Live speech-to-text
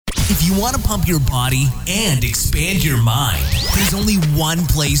If you want to pump your body and expand your mind, there's only one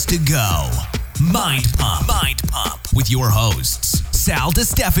place to go. Mind Pump. Mind Pump with your hosts, Sal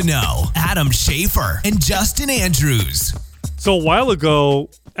DiStefano, Adam Schaefer, and Justin Andrews. So a while ago,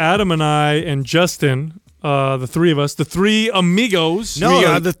 Adam and I and Justin, the three of us, the three amigos. We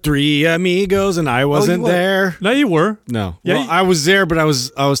are the three amigos, and I wasn't there. No, you were. No. Yeah, well, I was there, but I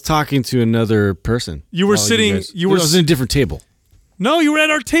was talking to another person. You were sitting. I was in a different table. No, you were at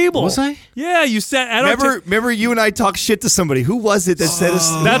our table. Was I? Yeah, you sat at our table. Remember you and I talked shit to somebody. Who was it that said us?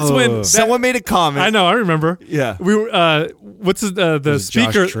 That's when someone made a comment. I know, I remember. Yeah. We were what's the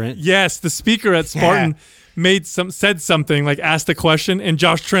speaker? Josh Trent? Yes, the speaker at Spartan said something, like asked a question, and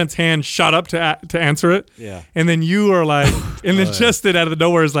Josh Trent's hand shot up to answer it. Yeah. And then you are like, and then Justin out of the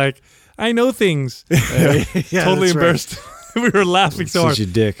nowhere is like, I know things. Totally embarrassed. We were laughing so hard. Such a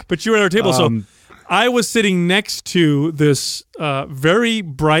dick. But you were at our table, so I was sitting next to this very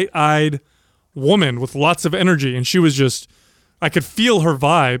bright-eyed woman with lots of energy, and she was just, I could feel her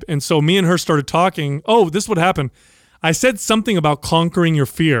vibe. And so me and her started talking. Oh, this would happen. I said something about conquering your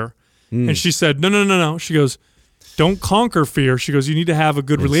fear, and she said, no. She goes, don't conquer fear. She goes, you need to have a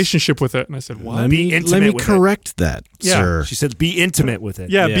good relationship with it. And I said, what? Let me correct that, sir. She said, be intimate with it.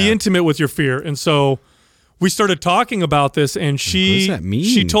 Yeah, be intimate with your fear. And so we started talking about this, and What does that mean?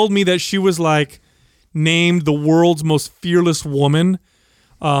 she told me that she was like named the world's most fearless woman.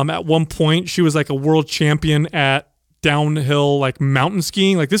 At one point, she was like a world champion at downhill, like mountain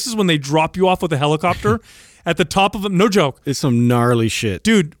skiing. Like, this is when they drop you off with a helicopter at the top of it. No joke. It's some gnarly shit.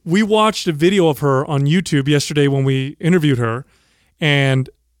 Dude, we watched a video of her on YouTube yesterday when we interviewed her, and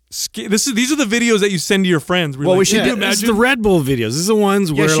these are the videos that you send to your friends. Well, we should do. This is the Red Bull videos. This is the ones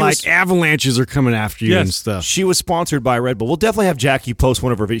where like avalanches are coming after you and stuff. She was sponsored by Red Bull. We'll definitely have Jackie post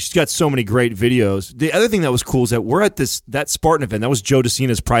one of her videos. She's got so many great videos. The other thing that was cool is that we're at that Spartan event. That was Joe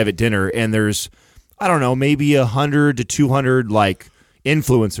DeCina's private dinner, and there's, I don't know, maybe 100 to 200 like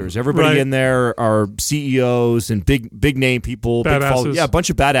influencers. Everybody in there are CEOs and big name people, big followers. Yeah, a bunch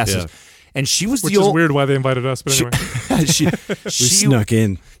of badasses. Yeah. And she was which is weird why they invited us, but anyway. We snuck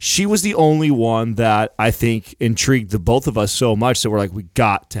in. She was the only one that I think intrigued the both of us so much that we're like, we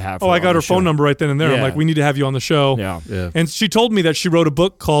got to have her. I got her phone number right then and there. Yeah. I'm like, we need to have you on the show. Yeah. And she told me that she wrote a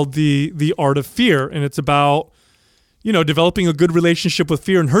book called The Art of Fear, and it's about, developing a good relationship with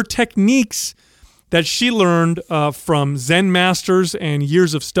fear and her techniques that she learned from Zen masters and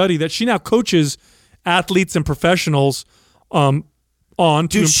years of study that she now coaches athletes and professionals on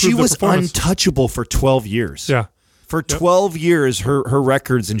to improve she was their performance. Untouchable for 12 years. Yeah. For 12 years, her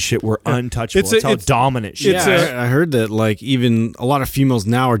records and shit were untouchable. That's how dominant she is. I heard that like even a lot of females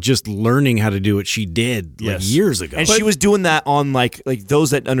now are just learning how to do what she did like years ago. And she was doing that on like those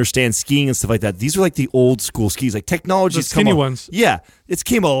that understand skiing and stuff like that. These are like the old school skis. Like technology's the skinny come ones. Yeah. It's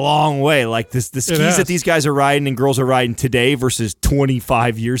came a long way. Like the skis that these guys are riding and girls are riding today versus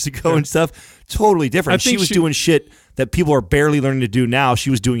 25 years ago and stuff. Totally different. She was doing shit that people are barely learning to do now. She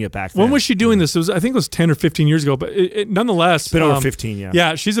was doing it back then. When was she doing this? I think it was 10 or 15 years ago, but nonetheless. It's been over 15, yeah.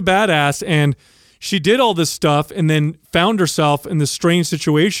 Yeah, she's a badass, and she did all this stuff and then found herself in this strange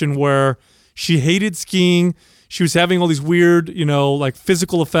situation where she hated skiing. She was having all these weird, like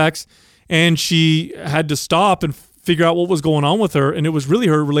physical effects, and she had to stop and figure out what was going on with her, and it was really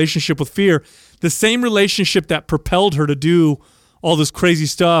her relationship with fear. The same relationship that propelled her to do all this crazy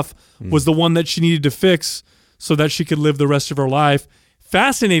stuff was the one that she needed to fix so that she could live the rest of her life.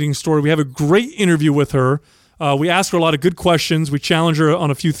 Fascinating story. We have a great interview with her. We ask her a lot of good questions. We challenge her on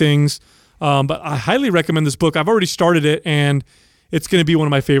a few things. But I highly recommend this book. I've already started it, and it's going to be one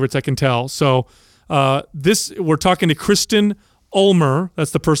of my favorites, I can tell. So we're talking to Kristen Ulmer.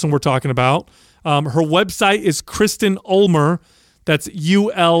 That's the person we're talking about. Her website is Kristen Ulmer. That's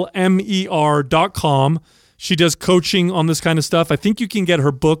ULMER.com. She does coaching on this kind of stuff. I think you can get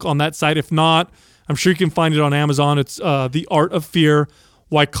her book on that site. If not, I'm sure you can find it on Amazon. It's The Art of Fear,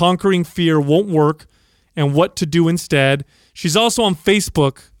 Why Conquering Fear Won't Work, and What to Do Instead. She's also on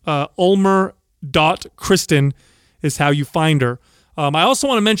Facebook. Ulmer.Kristen is how you find her. I also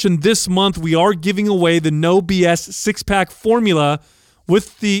want to mention this month we are giving away the No BS six-pack formula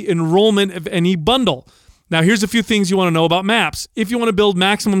with the enrollment of any bundle. Now, here's a few things you want to know about MAPS. If you want to build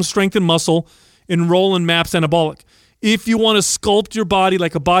maximum strength and muscle, enroll in MAPS Anabolic. If you want to sculpt your body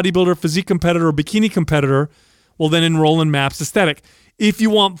like a bodybuilder, physique competitor, or bikini competitor, well, then enroll in MAPS Aesthetic. If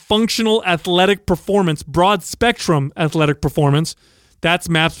you want functional athletic performance, broad spectrum athletic performance, that's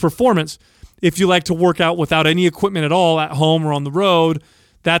MAPS Performance. If you like to work out without any equipment at all at home or on the road,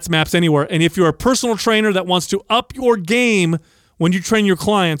 that's MAPS Anywhere. And if you're a personal trainer that wants to up your game when you train your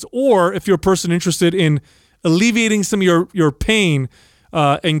clients, or if you're a person interested in alleviating some of your pain,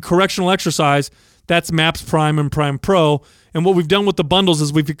 and correctional exercise, that's MAPS Prime and Prime Pro. And what we've done with the bundles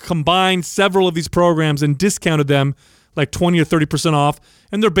is we've combined several of these programs and discounted them like 20 or 30% off.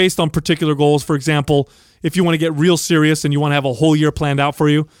 And they're based on particular goals. For example, if you want to get real serious and you want to have a whole year planned out for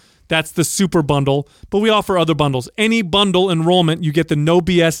you, that's the super bundle. But we offer other bundles. Any bundle enrollment, you get the No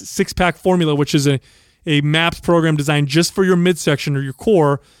BS 6-pack formula, which is a MAPS program designed just for your midsection or your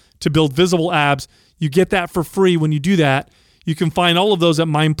core to build visible abs. You get that for free when you do that. You can find all of those at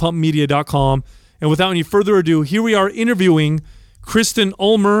mindpumpmedia.com. And without any further ado, here we are interviewing Kristen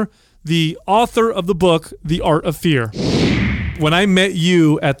Ulmer, the author of the book, The Art of Fear. When I met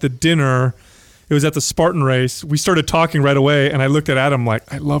you at the dinner, it was at the Spartan race, we started talking right away, and I looked at Adam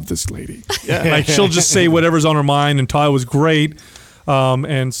like, I love this lady. Like, she'll just say whatever's on her mind, and Todd was great.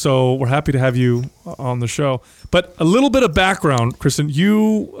 And so we're happy to have you on the show. But a little bit of background, Kristen.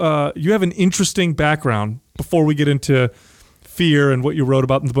 You have an interesting background before we get into fear and what you wrote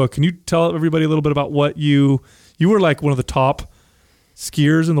about in the book. Can you tell everybody a little bit about what you were like one of the top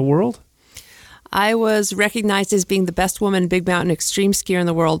skiers in the world? I was recognized as being the best woman big mountain extreme skier in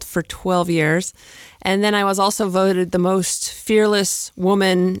the world for 12 years. And then I was also voted the most fearless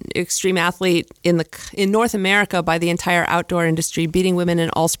woman extreme athlete in North America by the entire outdoor industry, beating women in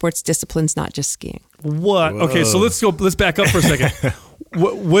all sports disciplines, not just skiing. What? Whoa. Okay, so let's back up for a second.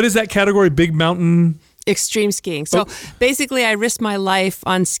 What is that category? Big mountain? Extreme skiing. So basically, I risked my life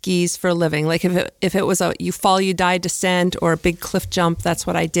on skis for a living. Like if it was a you fall, you die descent or a big cliff jump, that's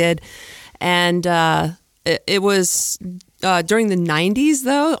what I did. And it was during the 90s,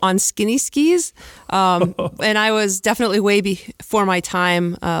 though, on skinny skis. And I was definitely way before my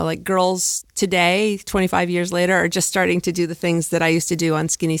time. Like girls today, 25 years later, are just starting to do the things that I used to do on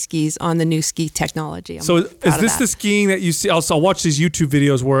skinny skis on the new ski technology. So is this the skiing that you see? I'll watch these YouTube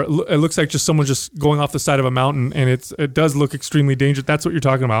videos where it looks like just someone just going off the side of a mountain, and it does look extremely dangerous. That's what you're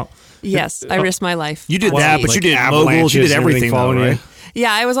talking about. Yes, I risked my life. You did Wow. that, but Like you did avalanches moguls, you did and everything everything, though, following you. right?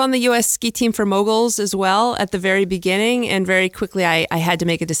 Yeah, I was on the U.S. ski team for moguls as well at the very beginning, and very quickly I had to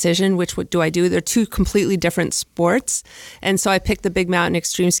make a decision. What do I do? They're two completely different sports, and so I picked the big mountain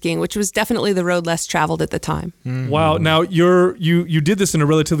extreme skiing, which was definitely the road less traveled at the time. Wow. Now you did this in a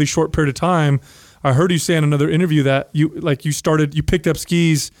relatively short period of time. I heard you say in another interview that you picked up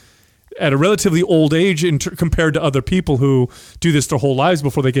skis at a relatively old age compared to other people who do this their whole lives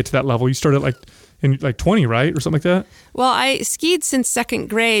before they get to that level. You started in 20, right? Or something like that? Well, I skied since second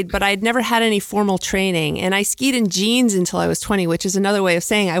grade, but I'd never had any formal training. And I skied in jeans until I was 20, which is another way of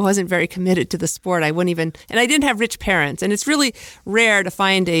saying I wasn't very committed to the sport. And I didn't have rich parents. And it's really rare to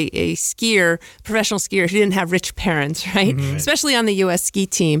find a professional skier who didn't have rich parents, right? Mm-hmm. Especially on the U.S. ski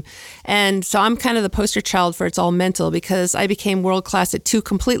team. And so I'm kind of the poster child for it's all mental, because I became world class at two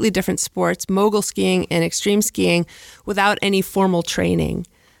completely different sports, mogul skiing and extreme skiing, without any formal training.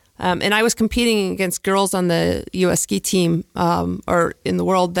 And I was competing against girls on the U.S. ski team or in the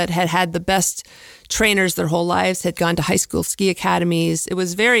world that had the best trainers their whole lives, had gone to high school ski academies. It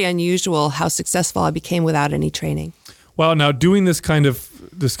was very unusual how successful I became without any training. Well, now doing this kind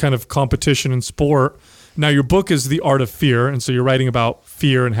of competition in sport, now your book is The Art of Fear, and so you're writing about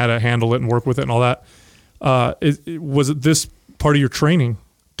fear and how to handle it and work with it and all that. Was it this part of your training,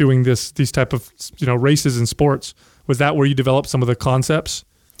 doing these type of races in sports? Was that where you developed some of the concepts?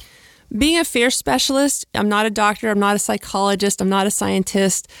 Being a fear specialist, I'm not a doctor, I'm not a psychologist, I'm not a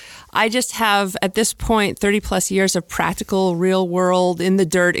scientist. I just have, at this point, 30 plus years of practical, real world, in the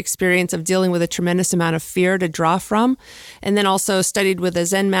dirt experience of dealing with a tremendous amount of fear to draw from. And then also studied with a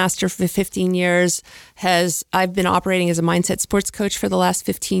Zen master for 15 years. I've been operating as a mindset sports coach for the last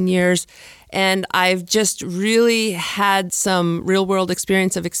 15 years. And I've just really had some real world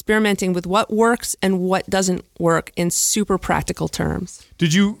experience of experimenting with what works and what doesn't work in super practical terms.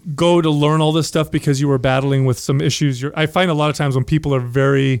 Did you go to learn all this stuff because you were battling with some issues? I find a lot of times when people are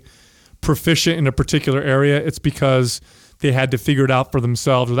very proficient in a particular area, it's because they had to figure it out for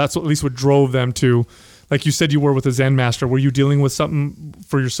themselves, or that's at least what drove them to, like you said you were with a Zen master. Were you dealing with something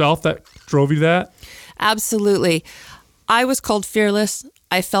for yourself that drove you to that? Absolutely. I was called fearless.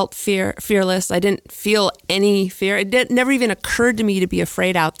 I felt fearless. I didn't feel any fear. It never even occurred to me to be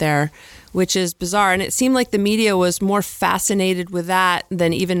afraid out there, which is bizarre. And it seemed like the media was more fascinated with that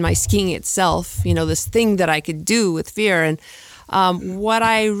than even my skiing itself, this thing that I could do with fear. And what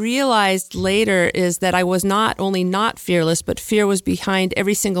I realized later is that I was not only not fearless, but fear was behind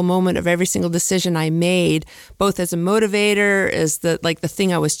every single moment of every single decision I made, both as a motivator, as the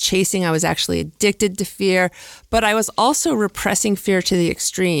thing I was chasing. I was actually addicted to fear, but I was also repressing fear to the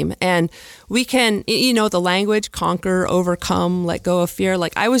extreme. And we can, the language, conquer, overcome, let go of fear.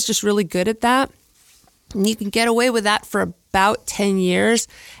 I was just really good at that. And you can get away with that for about 10 years.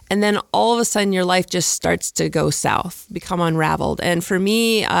 And then all of a sudden your life just starts to go south, become unraveled. And for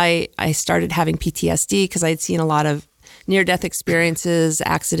me, I started having PTSD because I had seen a lot of near-death experiences,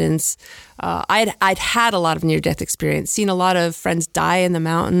 accidents. I'd had a lot of near-death experience, seen a lot of friends die in the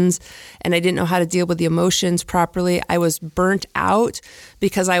mountains, and I didn't know how to deal with the emotions properly. I was burnt out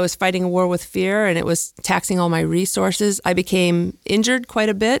because I was fighting a war with fear, and it was taxing all my resources. I became injured quite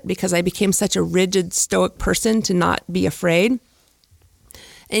a bit because I became such a rigid, stoic person to not be afraid.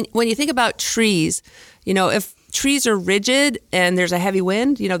 And when you think about trees, if trees are rigid and there's a heavy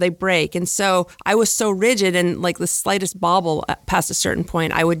wind, they break. And so I was so rigid, and like the slightest bobble past a certain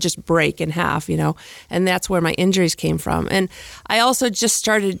point, I would just break in half, and that's where my injuries came from. And I also just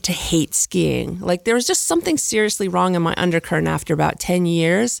started to hate skiing. Like there was just something seriously wrong in my undercurrent after about 10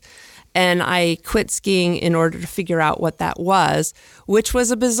 years. And I quit skiing in order to figure out what that was, which was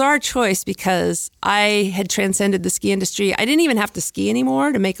a bizarre choice because I had transcended the ski industry. I didn't even have to ski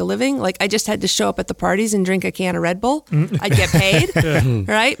anymore to make a living. Like I just had to show up at the parties and drink a can of Red Bull. I'd get paid,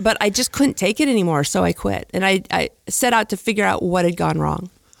 right? But I just couldn't take it anymore, so I quit. And I set out to figure out what had gone wrong.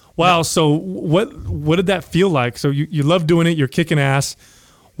 Wow. So what did that feel like? So you love doing it. You're kicking ass.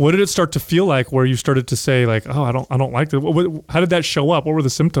 What did it start to feel like where you started to say like, oh, I don't like it? How did that show up? What were the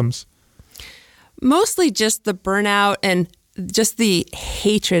symptoms? Mostly just the burnout and just the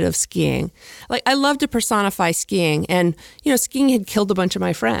hatred of skiing. Like I love to personify skiing, and skiing had killed a bunch of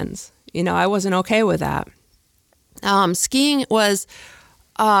my friends. I wasn't okay with that. Skiing was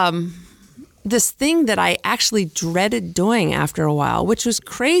this thing that I actually dreaded doing after a while, which was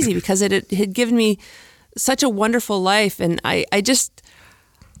crazy because it had given me such a wonderful life, and I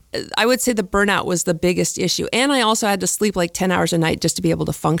would say the burnout was the biggest issue. And I also had to sleep like 10 hours a night just to be able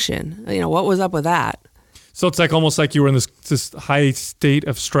to function. What was up with that? So it's like almost like you were in this high state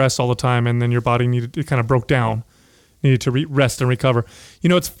of stress all the time, and then your body it kind of broke down, needed to rest and recover.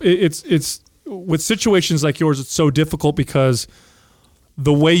 It's with situations like yours, it's so difficult because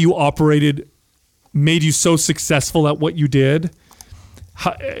the way you operated made you so successful at what you did.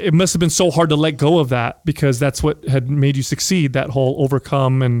 It must have been so hard to let go of that because that's what had made you succeed, that whole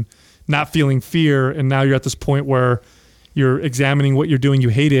overcome and not feeling fear. And now you're at this point where you're examining what you're doing. You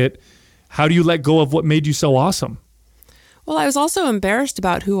hate it. How do you let go of what made you so awesome? Well, I was also embarrassed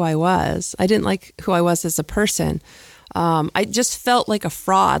about who I was. I didn't like who I was as a person. I just felt like a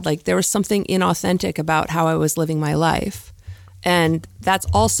fraud. Like there was something inauthentic about how I was living my life. And that's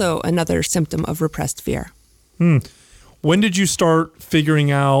also another symptom of repressed fear. When did you start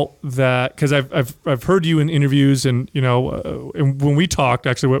figuring out that? Because I've heard you in interviews, and and when we talked,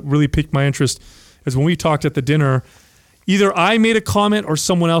 actually, what really piqued my interest is when we talked at the dinner. Either I made a comment or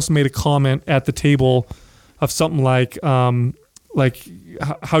someone else made a comment at the table of something like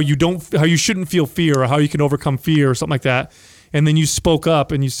how you shouldn't feel fear, or how you can overcome fear, or something like that. And then you spoke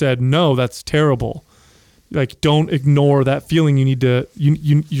up and you said, "No, that's terrible. Like, don't ignore that feeling. You need to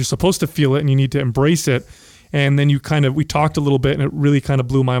you're supposed to feel it, and you need to embrace it." And then we talked a little bit, and it really kind of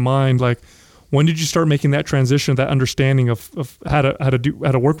blew my mind. Like, when did you start making that transition, that understanding of how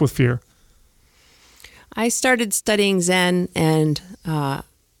to work with fear? I started studying Zen, and I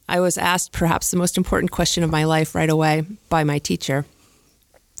was asked perhaps the most important question of my life right away by my teacher.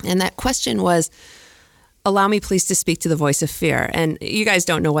 And that question was, "Allow me please to speak to the voice of fear." And you guys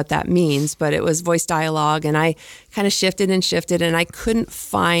don't know what that means, but it was voice dialogue, and I kind of shifted, and I couldn't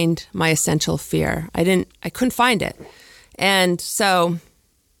find my essential fear. I couldn't find it. And so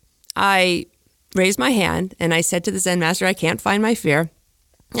I raised my hand and I said to the Zen master, "I can't find my fear."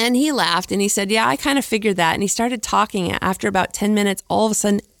 And he laughed and he said, "Yeah, I kind of figured that." And he started talking. After about 10 minutes, all of a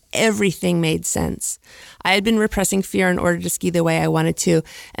sudden, everything made sense. I had been repressing fear in order to ski the way I wanted to,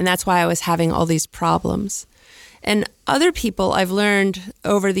 and that's why I was having all these problems. And other people I've learned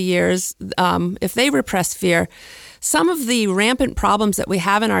over the years, if they repress fear, some of the rampant problems that we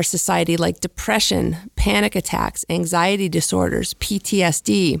have in our society, like depression, panic attacks, anxiety disorders,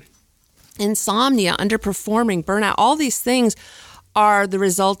 PTSD, insomnia, underperforming, burnout, all these things are the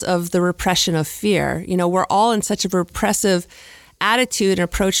result of the repression of fear. We're all in such a repressive attitude and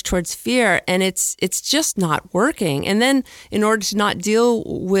approach towards fear, and it's just not working. And then in order to not deal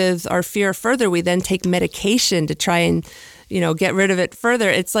with our fear further, we then take medication to try and get rid of it further.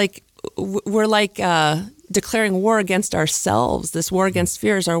 It's like we're like declaring war against ourselves. This war against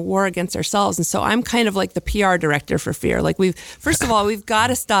fear is our war against ourselves. And so I'm kind of like the PR director for fear. Like first of all, we've got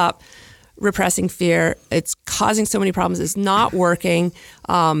to stop repressing fear. It's causing so many problems. It's not working.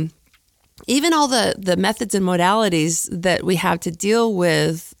 Even all the methods and modalities that we have to deal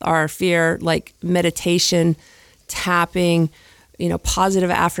with our fear, like meditation, tapping,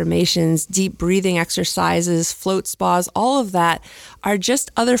 positive affirmations, deep breathing exercises, float spas, all of that are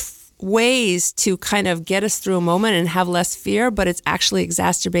just other ways to kind of get us through a moment and have less fear, but it's actually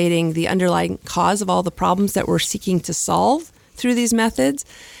exacerbating the underlying cause of all the problems that we're seeking to solve through these methods.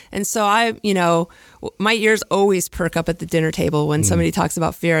 And so my ears always perk up at the dinner table when somebody talks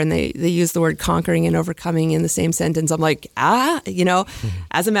about fear and they use the word conquering and overcoming in the same sentence. I'm like,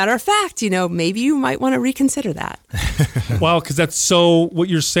 as a matter of fact, maybe you might want to reconsider that. Wow, because what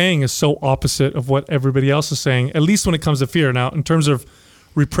you're saying is so opposite of what everybody else is saying, at least when it comes to fear. Now, in terms of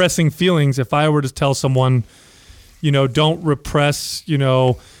repressing feelings, if I were to tell someone, don't repress,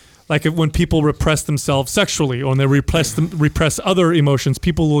 like when people repress themselves sexually or when they repress other emotions,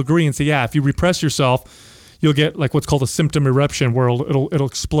 people will agree and say, yeah, if you repress yourself, you'll get like what's called a symptom eruption where it'll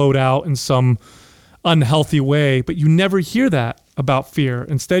explode out in some unhealthy way. But you never hear that about fear.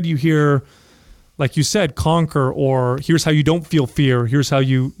 Instead, you hear, like you said, conquer, or here's how you don't feel fear. Here's how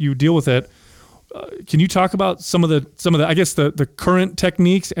you deal with it. Can you talk about some of the I guess the current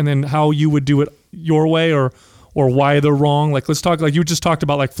techniques and then how you would do it your way or why they're wrong? Like, let's talk, like you just talked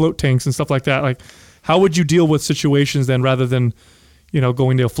about like float tanks and stuff like that. Like, how would you deal with situations then rather than,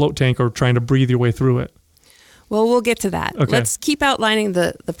 going to a float tank or trying to breathe your way through it? Well, we'll get to that. Okay. Let's keep outlining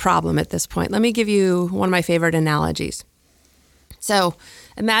the problem at this point. Let me give you one of my favorite analogies. So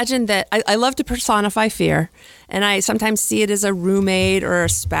imagine that I love to personify fear, and I sometimes see it as a roommate or a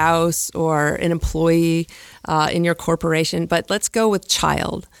spouse or an employee in your corporation, but let's go with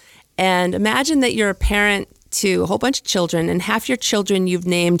child. And imagine that you're a parent to a whole bunch of children, and half your children you've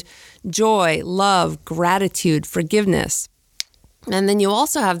named joy, love, gratitude, forgiveness. And then you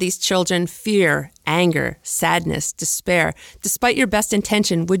also have these children fear, anger, sadness, despair. Despite your best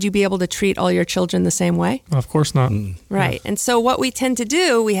intention, would you be able to treat all your children the same way? Of course not. Right. And so what we tend to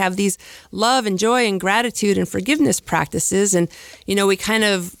do, we have these love and joy and gratitude and forgiveness practices. And, we kind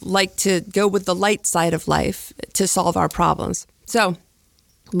of like to go with the light side of life to solve our problems. So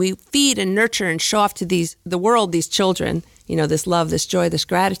we feed and nurture and show off to the world, these children, this love, this joy, this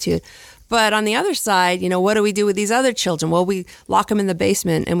gratitude. But on the other side, what do we do with these other children? Well, we lock them in the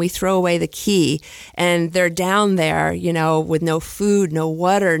basement and we throw away the key, and they're down there, with no food, no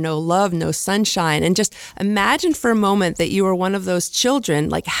water, no love, no sunshine. And just imagine for a moment that you were one of those children.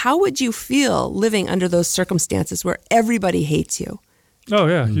 Like, how would you feel living under those circumstances where everybody hates you? Oh,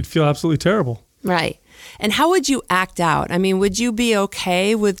 yeah. You'd feel absolutely terrible. Right. And how would you act out? I mean, would you be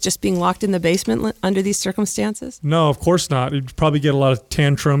okay with just being locked in the basement under these circumstances? No, of course not. You'd probably get a lot of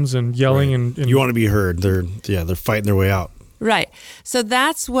tantrums and yelling. Right. And you want to be heard. They're fighting their way out. Right. So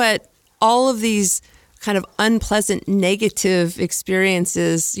that's what all of these kind of unpleasant, negative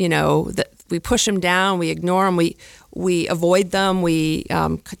experiences, that we push them down, we ignore them, we avoid them, we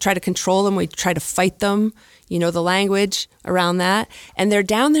try to control them, we try to fight them. The language around that. And they're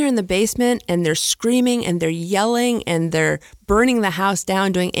down there in the basement and they're screaming and they're yelling and they're burning the house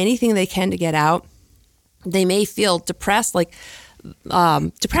down, doing anything they can to get out. They may feel depressed. Like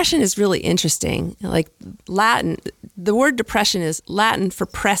depression is really interesting. Like Latin, the word depression is Latin for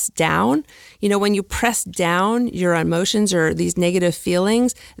press down. When you press down your emotions or these negative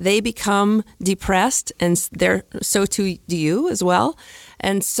feelings, they become depressed, and so too do you as well.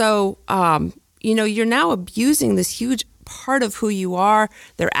 And so, you're now abusing this huge part of who you are.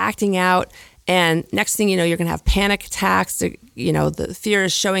 They're acting out. And next thing you know, you're going to have panic attacks. The fear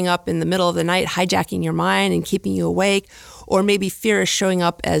is showing up in the middle of the night, hijacking your mind and keeping you awake. Or maybe fear is showing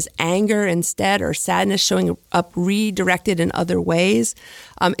up as anger instead, or sadness showing up redirected in other ways.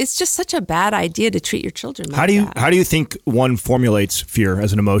 It's just such a bad idea to treat your children like that. How do you think one formulates fear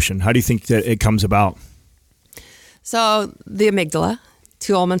as an emotion? How do you think that it comes about? So the amygdala,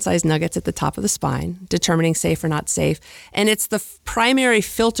 2 almond-sized nuggets at the top of the spine, determining safe or not safe. And it's the primary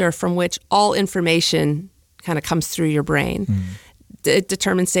filter from which all information kind of comes through your brain. It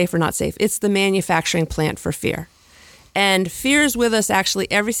determines safe or not safe. It's the manufacturing plant for fear. And fear is with us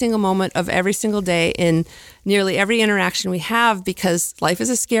actually every single moment of every single day in nearly every interaction we have, because life is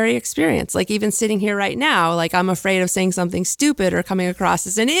a scary experience. Like even sitting here right now, like I'm afraid of saying something stupid or coming across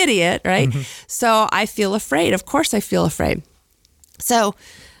as an idiot, right? So I feel afraid. Of course I feel afraid. So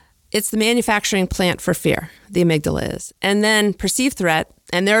it's the manufacturing plant for fear, the amygdala is. And then perceived threat,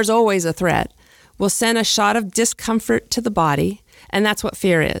 and there's always a threat, will send a shot of discomfort to the body. And that's what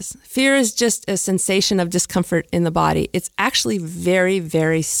fear is. Fear is just a sensation of discomfort in the body. It's actually very,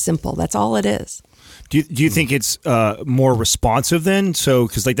 very simple. That's all it is. Do you think it's more responsive then? So,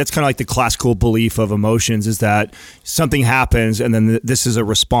 because like that's kind of like the classical belief of emotions is that something happens and then this is a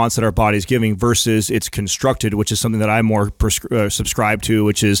response that our body's giving versus it's constructed, which is something that I more subscribe to,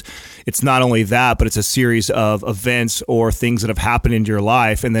 which is it's not only that, but it's a series of events or things that have happened in your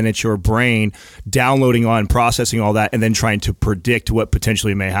life, and then it's your brain downloading on, processing all that, and then trying to predict what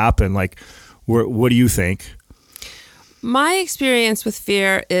potentially may happen. Like, what do you think? My experience with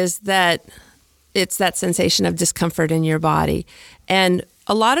fear is that it's that sensation of discomfort in your body. And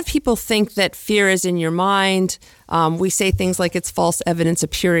a lot of people think that fear is in your mind. We say things like it's false evidence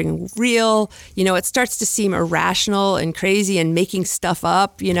appearing real. It starts to seem irrational and crazy and making stuff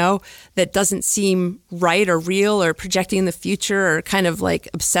up, that doesn't seem right or real, or projecting the future, or kind of like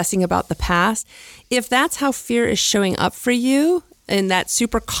obsessing about the past. If that's how fear is showing up for you in that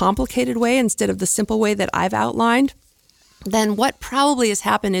super complicated way instead of the simple way that I've outlined, then what probably has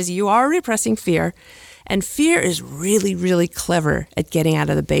happened is you are repressing fear, and fear is really, really clever at getting out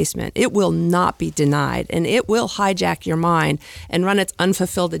of the basement. It will not be denied, and it will hijack your mind and run its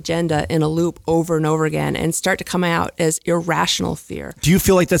unfulfilled agenda in a loop over and over again and start to come out as irrational fear. Do you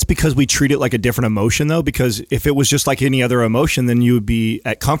feel like that's because we treat it like a different emotion, though? Because if it was just like any other emotion, then you would be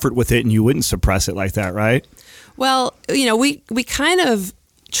at comfort with it and you wouldn't suppress it like that, right? Well, we kind of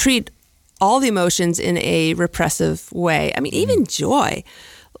treat all the emotions in a repressive way. I mean, even joy.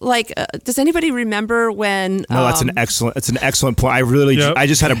 Like, does anybody remember when? No, that's an excellent point. I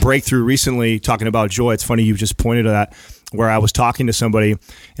just had a breakthrough recently talking about joy. It's funny you just pointed to that, where I was talking to somebody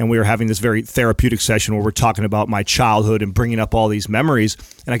and we were having this very therapeutic session where we're talking about my childhood and bringing up all these memories,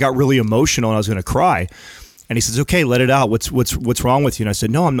 and I got really emotional and I was going to cry. And he says, "Okay, let it out. What's wrong with you?" And I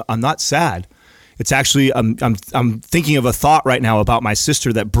said, "No, I'm not sad. It's actually I'm thinking of a thought right now about my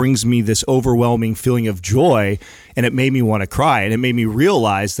sister that brings me this overwhelming feeling of joy, and it made me want to cry, and it made me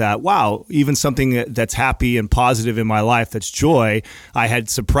realize that, wow, even something that's happy and positive in my life, that's joy, I had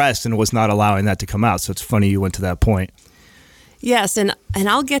suppressed and was not allowing that to come out." So it's funny you went to that point. Yes, and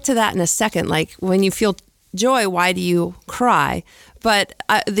I'll get to that in a second. Like, when you feel joy, why do you cry? But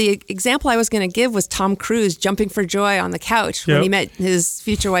the example I was going to give was Tom Cruise jumping for joy on the couch when he met his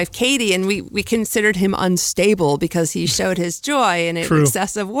future wife, Katie, and we considered him unstable because he showed his joy in an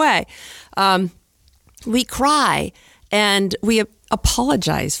excessive way. We cry and we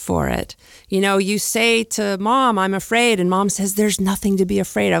apologize for it. You say to mom, "I'm afraid," and mom says, "There's nothing to be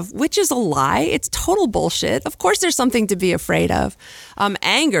afraid of," which is a lie. It's total bullshit. Of course there's something to be afraid of.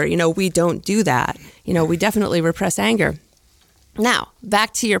 Anger, we don't do that. We definitely repress anger. Now,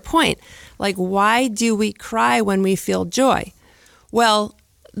 back to your point, like, why do we cry when we feel joy? Well,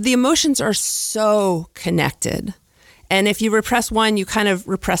 the emotions are so connected. And if you repress one, you kind of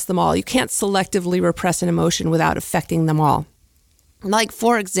repress them all. You can't selectively repress an emotion without affecting them all. Like,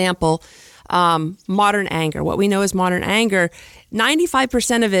 for example, modern anger. What we know as modern anger,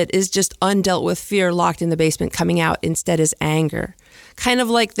 95% of it is just undealt with fear locked in the basement, coming out instead as anger. Kind of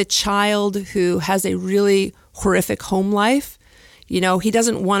like the child who has a really horrific home life. He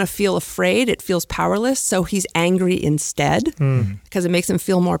doesn't want to feel afraid. It feels powerless. So he's angry instead because it makes him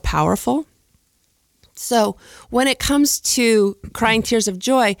feel more powerful. So when it comes to crying tears of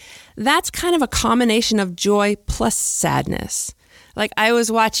joy, that's kind of a combination of joy plus sadness. Like, I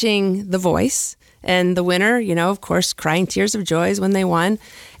was watching The Voice, and the winner, of course, crying tears of joy is when they won.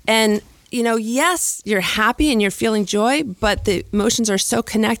 And, yes, you're happy and you're feeling joy, but the emotions are so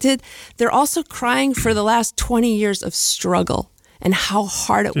connected. They're also crying for the last 20 years of struggle and how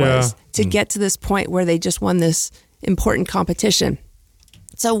hard it was to get to this point where they just won this important competition.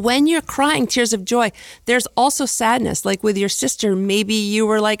 So when you're crying tears of joy, there's also sadness. Like with your sister, maybe you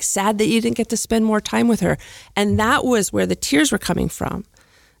were like sad that you didn't get to spend more time with her. And that was where the tears were coming from.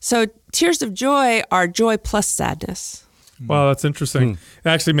 So tears of joy are joy plus sadness. Wow, that's interesting. It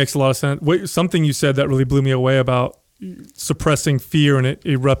actually makes a lot of sense. Something you said that really blew me away about suppressing fear and it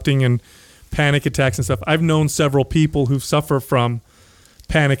erupting in panic attacks and stuff. I've known several people who suffer from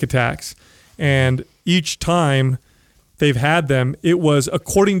panic attacks, and each time they've had them, it was,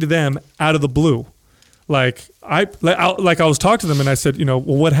 according to them, out of the blue. Like I was talking to them and I said, well,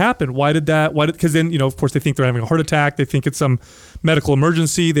 what happened? Why did that? Because then, of course, they think they're having a heart attack. They think it's some medical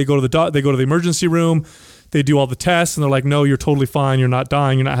emergency. They go to the emergency room. They do all the tests and they're like, no, you're totally fine. You're not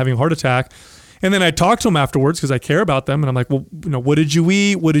dying. You're not having a heart attack. And then I talk to them afterwards because I care about them. And I'm like, well, what did you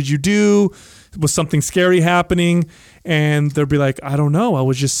eat? What did you do? Was something scary happening? And they'll be like, I don't know. I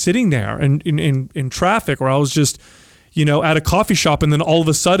was just sitting there in traffic, or I was just, at a coffee shop. And then all of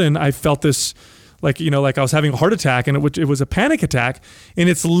a sudden I felt this, like I was having a heart attack, and it was a panic attack. And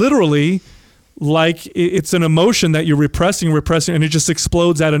it's literally like it's an emotion that you're repressing, and it just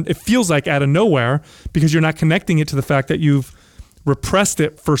explodes it feels like out of nowhere because you're not connecting it to the fact that you've repressed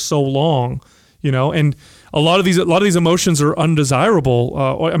it for so long, and a lot of these emotions are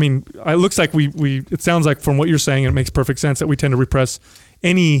undesirable. It looks like it sounds like from what you're saying, it makes perfect sense that we tend to repress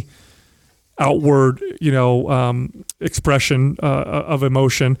any outward, expression of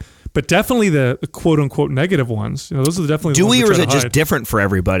emotion, but definitely the quote unquote negative ones. Those are definitely. Do the ones we, we or is try it to just hide. different for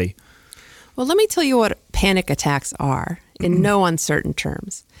everybody? Well, let me tell you what panic attacks are in no uncertain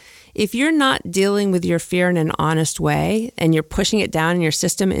terms. If you're not dealing with your fear in an honest way and you're pushing it down in your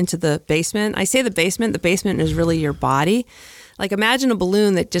system into the basement, I say the basement is really your body. Like imagine a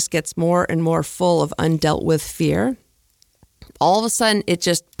balloon that just gets more and more full of undealt with fear. All of a sudden, it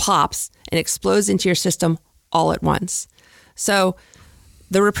just pops and explodes into your system all at once. So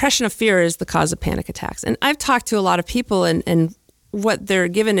the repression of fear is the cause of panic attacks. And I've talked to a lot of people and what they're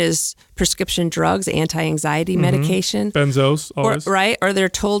given is prescription drugs, anti-anxiety medication. Benzos, always. Or they're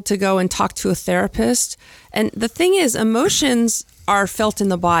told to go and talk to a therapist. And the thing is, emotions are felt in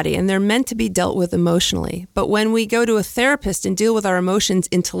the body and they're meant to be dealt with emotionally. But when we go to a therapist and deal with our emotions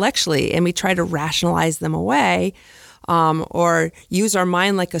intellectually and we try to rationalize them away, or use our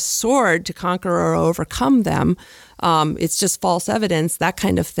mind like a sword to conquer or overcome them, it's just false evidence, that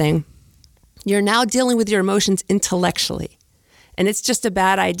kind of thing. You're now dealing with your emotions intellectually. And it's just a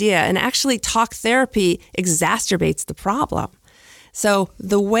bad idea. And actually, talk therapy exacerbates the problem. So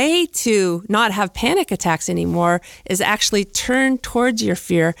the way to not have panic attacks anymore is actually turn towards your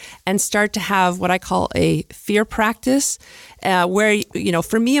fear and start to have what I call a fear practice, where,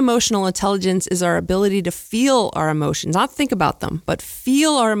 for me, emotional intelligence is our ability to feel our emotions, not think about them, but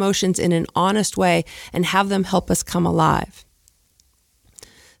feel our emotions in an honest way and have them help us come alive.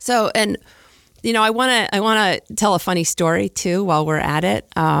 So, and I want to tell a funny story too while we're at it.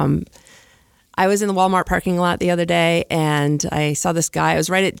 I was in the Walmart parking lot the other day and I saw this guy. It was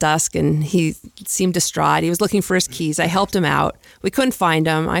right at dusk and he seemed distraught. He was looking for his keys. I helped him out. We couldn't find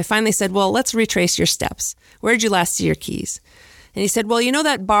him. I finally said, well, let's retrace your steps. Where did you last see your keys? And he said, well,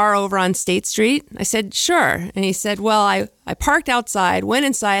 that bar over on State Street? I said, sure. And he said, well, I parked outside, went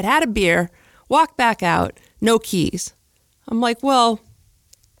inside, had a beer, walked back out, no keys. I'm like, well,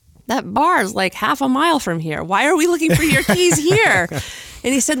 that bar is like half a mile from here. Why are we looking for your keys here?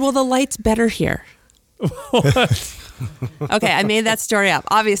 And he said, well, the light's better here. Okay, I made that story up,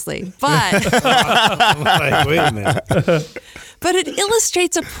 obviously. But Wait a minute. But it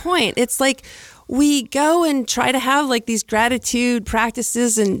illustrates a point. It's like we go and try to have like these gratitude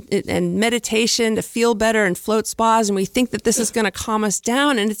practices and meditation to feel better and float spas, and we think that this is going to calm us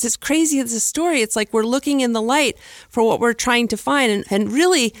down. And it's as crazy as a story. It's like we're looking in the light for what we're trying to find. And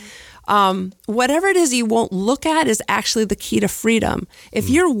really, whatever it is you won't look at is actually the key to freedom. If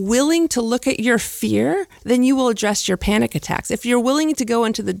you're willing to look at your fear, then you will address your panic attacks. If you're willing to go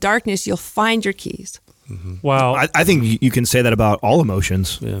into the darkness, you'll find your keys. Wow. I think you can say that about all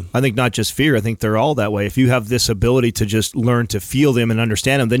emotions. Yeah. I think not just fear. I think they're all that way. If you have this ability to just learn to feel them and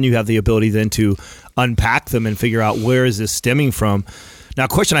understand them, then you have the ability then to unpack them and figure out where is this stemming from. Now, a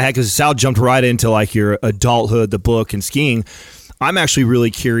question I had, because Sal jumped right into like your adulthood, the book, and skiing. I'm actually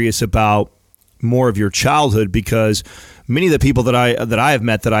really curious about more of your childhood, because many of the people that I have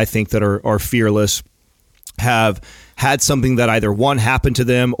met that I think that are fearless have had something that either one happened to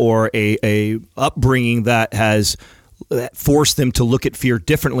them or a upbringing that has forced them to look at fear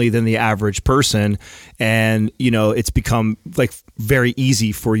differently than the average person. And, it's become like very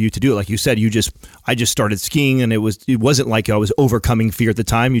easy for you to do it. Like you said, I just started skiing and it wasn't like I was overcoming fear at the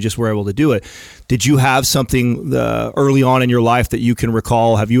time. You just were able to do it. Did you have something early on in your life that you can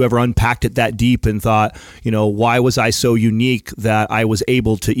recall? Have you ever unpacked it that deep and thought, why was I so unique that I was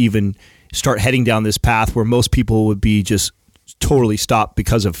able to even start heading down this path where most people would be just totally stopped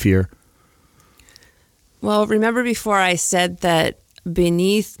because of fear? Well, remember before I said that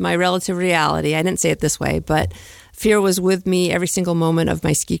beneath my relative reality, I didn't say it this way, but fear was with me every single moment of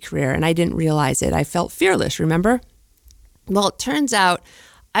my ski career, and I didn't realize it. I felt fearless, remember? Well, it turns out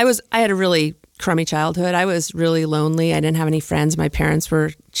I had a really crummy childhood. I was really lonely. I didn't have any friends. My parents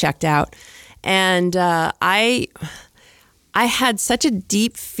were checked out. And I had such a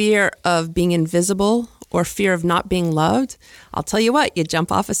deep fear of being invisible or fear of not being loved. I'll tell you what, you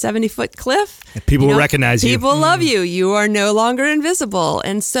jump off a 70-foot cliff. People will recognize you. People love you. You are no longer invisible.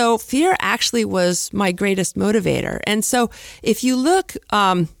 And so fear actually was my greatest motivator. And so if you look,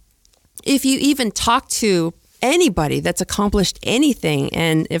 if you even talk to anybody that's accomplished anything,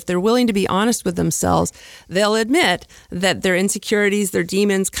 and if they're willing to be honest with themselves, they'll admit that their insecurities, their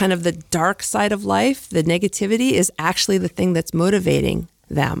demons, kind of the dark side of life, the negativity is actually the thing that's motivating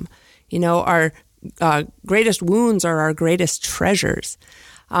them. Our greatest wounds are our greatest treasures.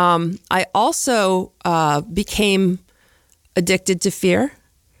 I also became addicted to fear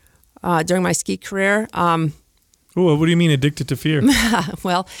during my ski career. Ooh, what do you mean addicted to fear?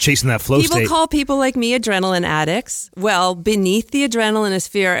 Well, chasing that flow people state. call people like me adrenaline addicts. Well, beneath the adrenaline is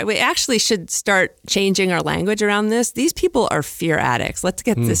fear. We actually should start changing our language around this. These people are fear addicts. Let's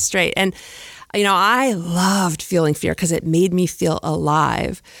get this straight. And I loved feeling fear because it made me feel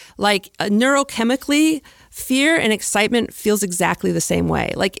alive. Like neurochemically, fear and excitement feels exactly the same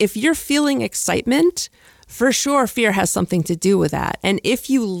way. Like if you're feeling excitement, for sure, fear has something to do with that. And if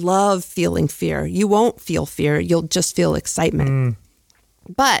you love feeling fear, you won't feel fear. You'll just feel excitement.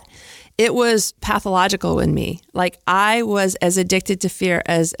 But it was pathological in me. Like I was as addicted to fear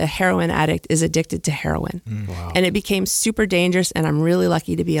as a heroin addict is addicted to heroin. Wow. And it became super dangerous, and I'm really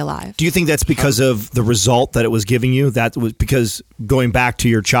lucky to be alive. Do you think that's because of the result that it was giving you? That was because going back to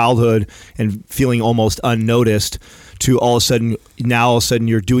your childhood and feeling almost unnoticed to all of a sudden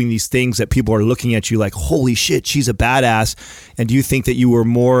you're doing these things that people are looking at you like, holy shit, she's a badass. And do you think that you were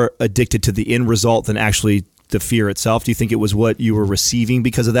more addicted to the end result than actually the fear itself? Do you think it was what you were receiving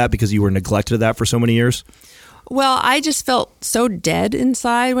because of that, because you were neglected of that for so many years? Well, I just felt so dead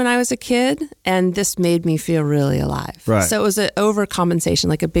inside when I was a kid, and this made me feel really alive. Right. So it was an overcompensation,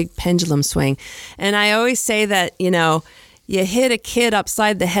 like a big pendulum swing. And I always say that, you hit a kid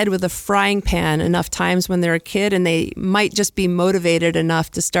upside the head with a frying pan enough times when they're a kid, and they might just be motivated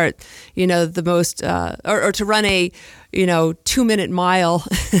enough to start, the most, or to run a, 2-minute mile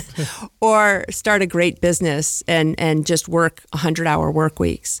or start a great business and just work 100-hour work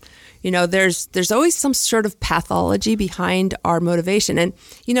weeks. There's always some sort of pathology behind our motivation. And,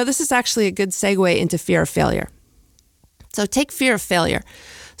 this is actually a good segue into fear of failure. So take fear of failure.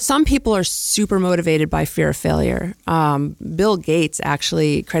 Some people are super motivated by fear of failure. Bill Gates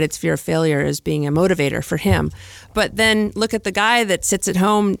actually credits fear of failure as being a motivator for him. But then look at the guy that sits at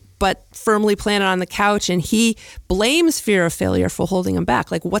home but firmly planted on the couch, and he blames fear of failure for holding him back.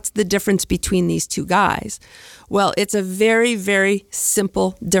 Like, what's the difference between these two guys? Well, it's a very, very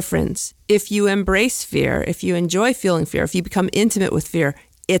simple difference. If you embrace fear, if you enjoy feeling fear, if you become intimate with fear,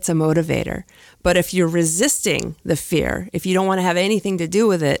 it's a motivator. But if you're resisting the fear, if you don't want to have anything to do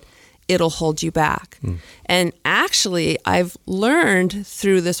with it, it'll hold you back. And actually, I've learned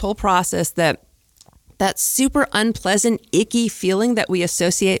through this whole process that super unpleasant, icky feeling that we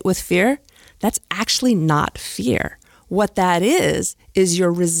associate with fear, that's actually not fear. What that is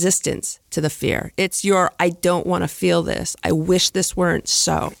your resistance to the fear. It's your, I don't want to feel this. I wish this weren't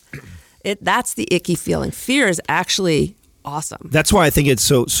so. That's the icky feeling. Fear is actually awesome. That's why I think it's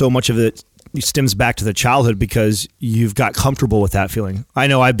so much of it stems back to the childhood, because you've got comfortable with that feeling. I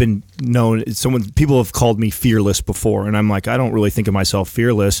know I've been known, people have called me fearless before, and I'm like, I don't really think of myself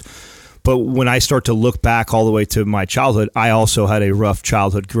fearless. But when I start to look back all the way to my childhood, I also had a rough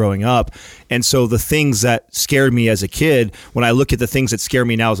childhood growing up. And so the things that scared me as a kid, when I look at the things that scare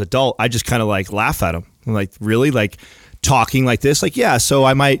me now as an adult, I just kind of like laugh at them. I'm like, really? Like talking like this? Like, yeah.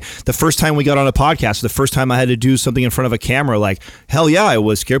 So the first time we got on a podcast, the first time I had to do something in front of a camera, like, hell yeah, I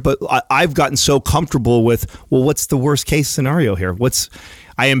was scared. But I've gotten so comfortable with, well, what's the worst case scenario here?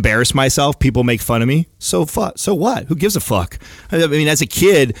 I embarrass myself. People make fun of me. So what? Who gives a fuck? I mean, as a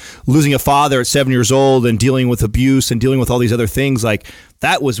kid, losing a father at 7 years old and dealing with abuse and dealing with all these other things, like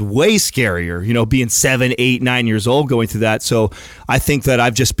that was way scarier, being 7, 8, 9 years old going through that. So I think that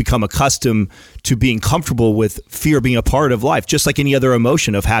I've just become accustomed to being comfortable with fear being a part of life, just like any other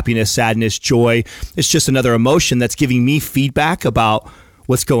emotion of happiness, sadness, joy. It's just another emotion that's giving me feedback about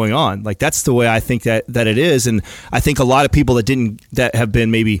what's going on. Like that's the way I think that it is. And I think a lot of people that have been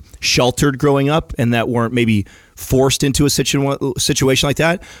maybe sheltered growing up and that weren't maybe forced into a situation like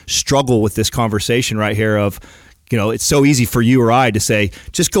that struggle with this conversation right here of, it's so easy for you or I to say,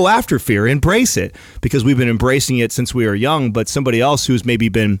 just go after fear, embrace it, because we've been embracing it since we were young. But somebody else who's maybe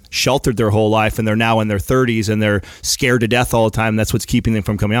been sheltered their whole life and they're now in their 30s and they're scared to death all the time, that's what's keeping them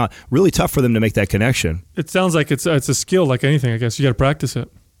from coming out. Really tough for them to make that connection. It sounds like it's a skill like anything, I guess. You got to practice it.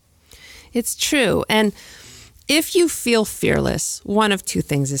 It's true. And if you feel fearless, one of two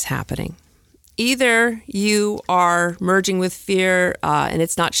things is happening. Either you are merging with fear and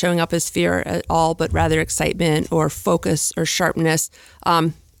it's not showing up as fear at all, but rather excitement or focus or sharpness,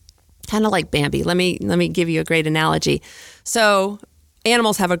 kind of like Bambi. Let me give you a great analogy. So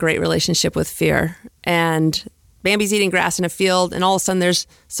animals have a great relationship with fear, and Bambi's eating grass in a field, and all of a sudden there's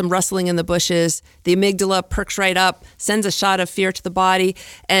some rustling in the bushes. The amygdala perks right up, sends a shot of fear to the body,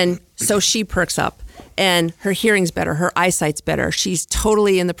 and so she perks up. And her hearing's better, her eyesight's better. She's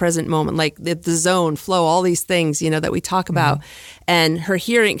totally in the present moment, like the zone, flow, all these things, that we talk about. And her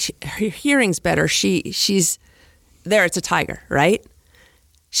hearing's better. She's there. It's a tiger, right?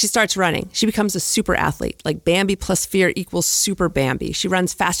 She starts running. She becomes a super athlete. Like Bambi plus fear equals super Bambi. She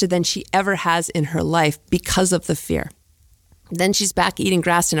runs faster than she ever has in her life because of the fear. Then she's back eating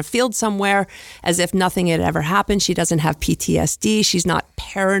grass in a field somewhere as if nothing had ever happened. She doesn't have PTSD. She's not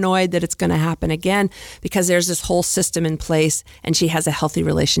paranoid that it's going to happen again because there's this whole system in place, and she has a healthy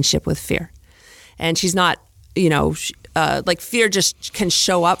relationship with fear. And she's not, like fear just can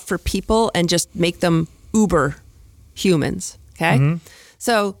show up for people and just make them uber humans. Okay. Mm-hmm.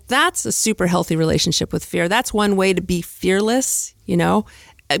 So that's a super healthy relationship with fear. That's one way to be fearless,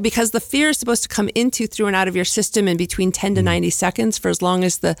 because the fear is supposed to come into, through, and out of your system in between 10 to 90 seconds for as long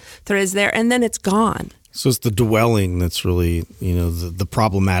as the threat is there, and then it's gone. So it's the dwelling that's really, the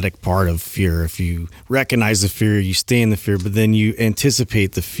problematic part of fear. If you recognize the fear, you stay in the fear, but then you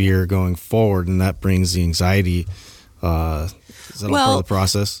anticipate the fear going forward, and that brings the anxiety. Is that all part of the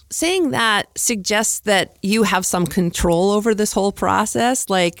process? Saying that suggests that you have some control over this whole process.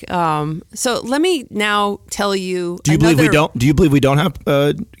 So let me now tell you. Do you believe we don't? Do you believe we don't have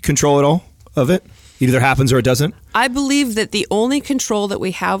control at all of it? It either happens or it doesn't? I believe that the only control that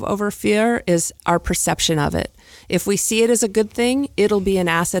we have over fear is our perception of it. If we see it as a good thing, it'll be an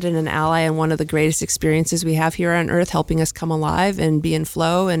asset and an ally and one of the greatest experiences we have here on Earth, helping us come alive and be in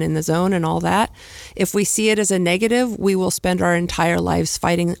flow and in the zone and all that. If we see it as a negative, we will spend our entire lives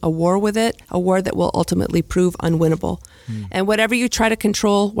fighting a war with it, a war that will ultimately prove unwinnable. And whatever you try to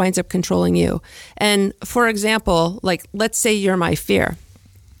control winds up controlling you. And for example, let's say you're my fear.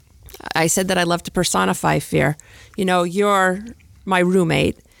 I said that I love to personify fear. You're my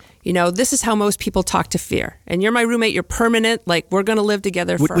roommate. This is how most people talk to fear. And you're my roommate. You're permanent. We're going to live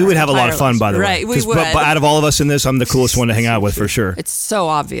together for We would have a lot of fun, by the way. Right, we would. But out of all of us in this, I'm the coolest one to hang out with for sure. It's so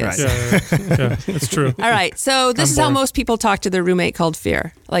obvious. Right. Yeah, that's true. All right. So this is how most people talk to their roommate called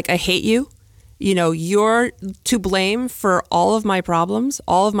fear. I hate you. You're to blame for all of my problems,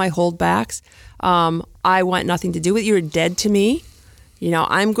 all of my holdbacks. I want nothing to do with you. You're dead to me.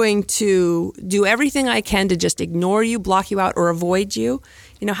 I'm going to do everything I can to just ignore you, block you out, or avoid you.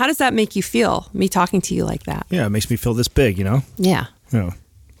 How does that make you feel, me talking to you like that? Yeah, it makes me feel this big, Yeah. Yeah.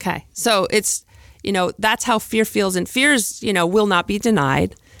 Okay. So it's, that's how fear feels. And fears, will not be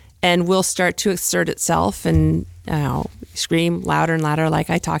denied and will start to assert itself and scream louder and louder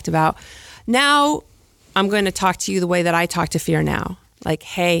like I talked about. Now I'm going to talk to you the way that I talk to fear now.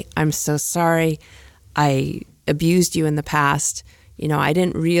 Hey, I'm so sorry. I abused you in the past. I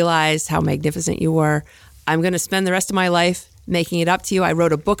didn't realize how magnificent you were. I'm going to spend the rest of my life making it up to you. I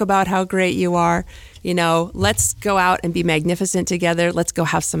wrote a book about how great you are. Let's go out and be magnificent together. Let's go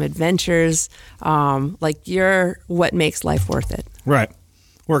have some adventures. You're what makes life worth it. Right.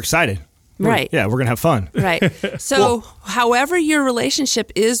 We're excited. Right. Yeah, we're going to have fun. Right. So however your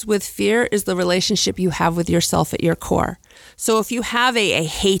relationship is with fear is the relationship you have with yourself at your core. So if you have a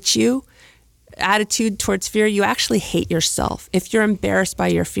hate you attitude towards fear, you actually hate yourself. If you're embarrassed by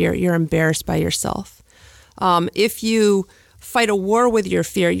your fear, you're embarrassed by yourself. If you fight a war with your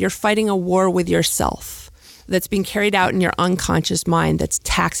fear, you're fighting a war with yourself that's being carried out in your unconscious mind that's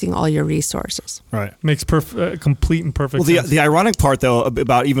taxing all your resources. Right. Makes complete and perfect sense. The ironic part, though,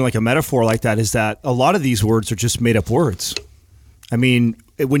 about even a metaphor like that is that a lot of these words are just made up words. I mean,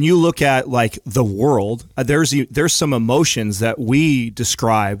 when you look at the world, there's some emotions that we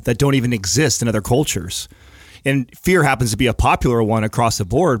describe that don't even exist in other cultures. And fear happens to be a popular one across the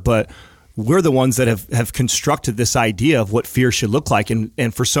board, but we're the ones that have constructed this idea of what fear should look like.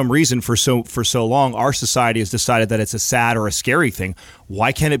 And for some reason, for so long, our society has decided that it's a sad or a scary thing.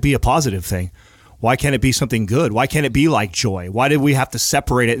 Why can't it be a positive thing? Why can't it be something good? Why can't it be like joy? Why did we have to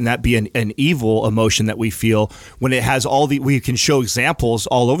separate it and that be an evil emotion that we feel when it has we can show examples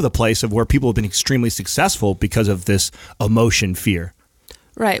all over the place of where people have been extremely successful because of this emotion, fear.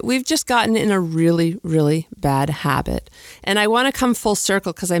 Right. We've just gotten in a really, really bad habit. And I want to come full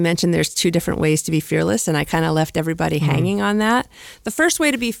circle because I mentioned there's two different ways to be fearless, and I kind of left everybody hanging on that. The first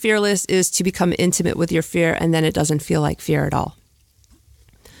way to be fearless is to become intimate with your fear, and then it doesn't feel like fear at all.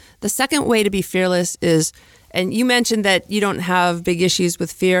 The second way to be fearless is, and you mentioned that you don't have big issues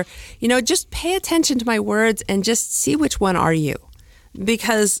with fear, just pay attention to my words and just see which one are you.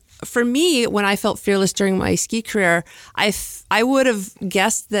 Because for me, when I felt fearless during my ski career, I would have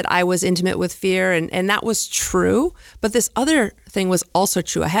guessed that I was intimate with fear, and that was true. But this other thing was also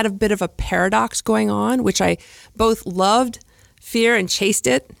true. I had a bit of a paradox going on, which I both loved fear and chased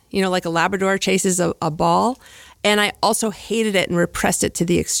it, like a Labrador chases a ball. And I also hated it and repressed it to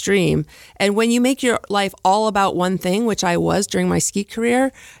the extreme. And when you make your life all about one thing, which I was during my ski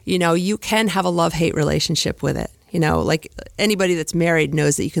career, you can have a love-hate relationship with it. Like anybody that's married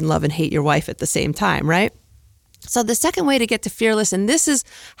knows that you can love and hate your wife at the same time, right? So the second way to get to fearless, and this is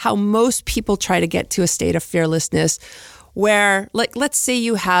how most people try to get to a state of fearlessness, where, like, let's say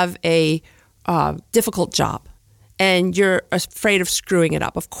you have a difficult job and you're afraid of screwing it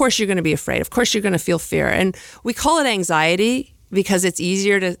up. Of course you're going to be afraid. Of course you're going to feel fear. And we call it anxiety because it's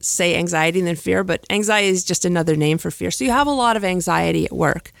easier to say anxiety than fear, but anxiety is just another name for fear. So you have a lot of anxiety at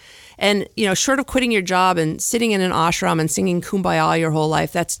work. And, short of quitting your job and sitting in an ashram and singing Kumbaya your whole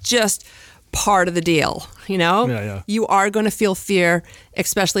life, that's just part of the deal, Yeah. You are going to feel fear,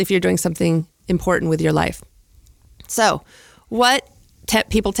 especially if you're doing something important with your life. So what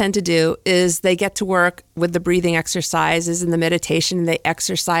people tend to do is they get to work with the breathing exercises and the meditation. They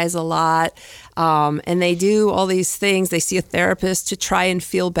exercise a lot, and they do all these things. They see a therapist to try and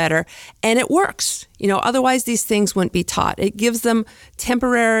feel better, and it works. Otherwise these things wouldn't be taught. It gives them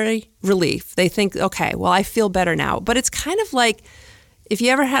temporary relief. They think, okay, well, I feel better now. But it's kind of like if you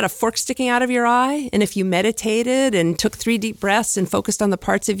ever had a fork sticking out of your eye, and if you meditated and took 3 deep breaths and focused on the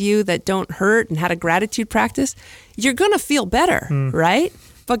parts of you that don't hurt and had a gratitude practice, you're going to feel better, right?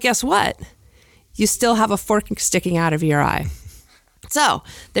 But guess what? You still have a fork sticking out of your eye. So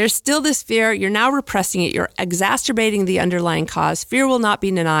there's still this fear. You're now repressing it. You're exacerbating the underlying cause. Fear will not be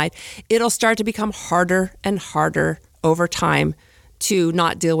denied. It'll start to become harder and harder over time to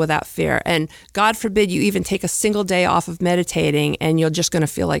not deal with that fear. And God forbid you even take a single day off of meditating and you're just going to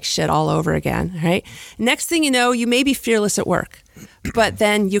feel like shit all over again, right? Next thing you know, you may be fearless at work, but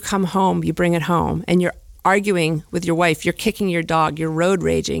then you come home, you bring it home, and you're arguing with your wife, you're kicking your dog, you're road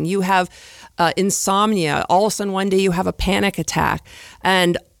raging, you have insomnia. All of a sudden one day you have a panic attack,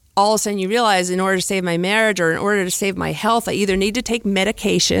 and all of a sudden you realize in order to save my marriage or in order to save my health, I either need to take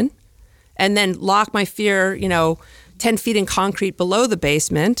medication and then lock my fear, 10 feet in concrete below the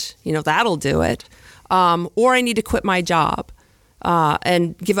basement, that'll do it. Or I need to quit my job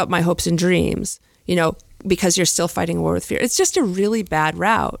and give up my hopes and dreams, because you're still fighting a war with fear. It's just a really bad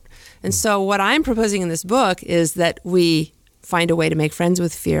route. And so what I'm proposing in this book is that we find a way to make friends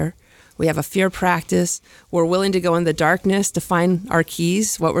with fear. We have a fear practice. We're willing to go in the darkness to find our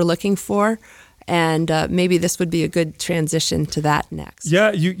keys, what we're looking for. And maybe this would be a good transition to that next.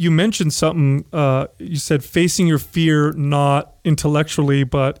 Yeah, you mentioned something. You said facing your fear not intellectually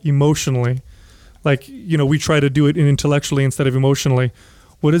but emotionally. Like, we try to do it intellectually instead of emotionally.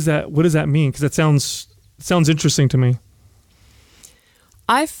 What does that mean? Because that sounds interesting to me.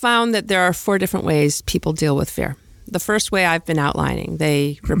 I've found that there are 4 different ways people deal with fear. The first way I've been outlining,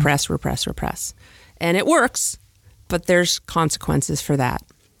 they repress. And it works, but there's consequences for that.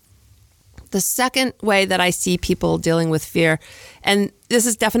 The second way that I see people dealing with fear, and this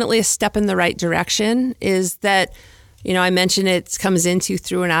is definitely a step in the right direction, is that, I mentioned it comes into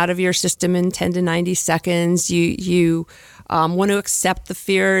through and out of your system in 10 to 90 seconds. You want to accept the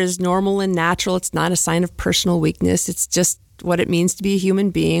fear as normal and natural. It's not a sign of personal weakness. It's just what it means to be a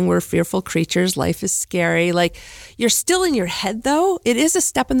human being. We're fearful creatures. Life is scary. Like, you're still in your head, though. It is a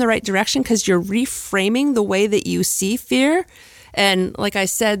step in the right direction because you're reframing the way that you see fear. And like I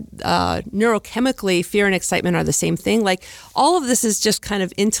said, neurochemically, fear and excitement are the same thing. Like, all of this is just kind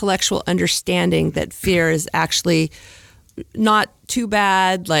of intellectual understanding that fear is actually not too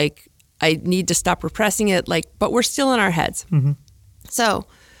bad. Like, I need to stop repressing it. But we're still in our heads. Mm-hmm. So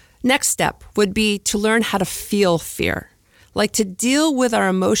next step would be to learn how to feel fear. Like, to deal with our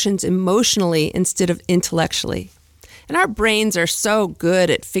emotions emotionally instead of intellectually. And our brains are so good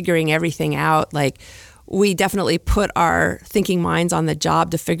at figuring everything out. Like, we definitely put our thinking minds on the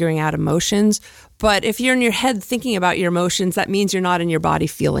job to figuring out emotions. But if you're in your head thinking about your emotions, that means you're not in your body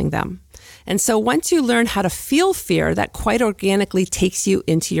feeling them. And so once you learn how to feel fear, that quite organically takes you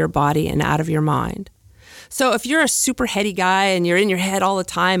into your body and out of your mind. So if you're a super heady guy and you're in your head all the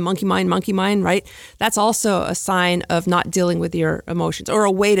time, monkey mind, right? That's also a sign of not dealing with your emotions, or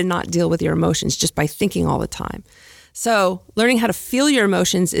a way to not deal with your emotions just by thinking all the time. So learning how to feel your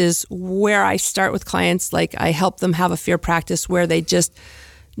emotions is where I start with clients. Like, I help them have a fear practice where they just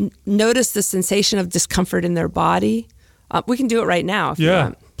notice the sensation of discomfort in their body. We can do it right now if you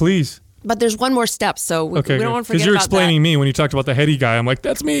want. Please. But there's one more step, so we don't want to forget because you're about explaining me when you talked about the heady guy. I'm like,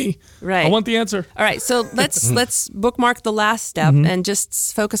 that's me. Right. I want the answer. All right, so let's bookmark the last step and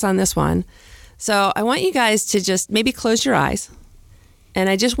just focus on this one. So I want you guys to just maybe close your eyes, and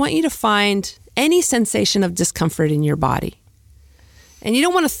I just want you to find any sensation of discomfort in your body. And you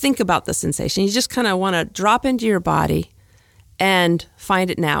don't want to think about the sensation. You just kind of want to drop into your body and find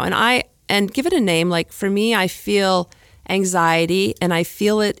it now. And give it a name. Like for me, I feel anxiety, and I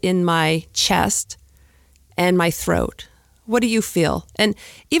feel it in my chest and my throat. What do you feel? And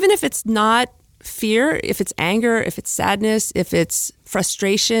even if it's not fear, if it's anger, if it's sadness, if it's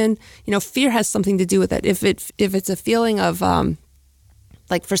frustration, fear has something to do with it. If it's a feeling of,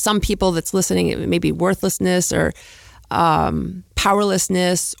 like for some people that's listening, it may be worthlessness or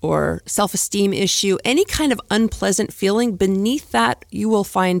powerlessness or self-esteem issue, any kind of unpleasant feeling, beneath that you will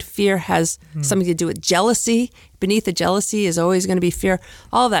find fear has something to do with jealousy. Beneath the jealousy is always going to be fear,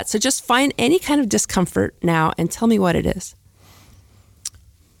 all of that. So just find any kind of discomfort now and tell me what it is.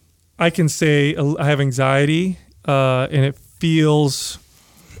 I can say I have anxiety, and it feels,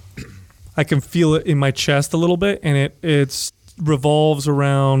 I can feel it in my chest a little bit, and it's revolves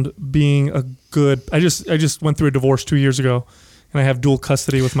around being a good, I just went through a divorce 2 years ago, and I have dual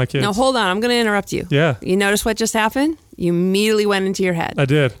custody with my kids. Now hold on, I'm going to interrupt you. Yeah. You notice what just happened? You immediately went into your head. I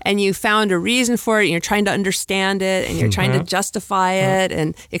did. And you found a reason for it, and you're trying to understand it, and you're trying to justify it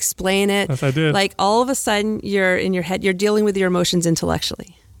and explain it. Yes, I did. Like all of a sudden, you're in your head, you're dealing with your emotions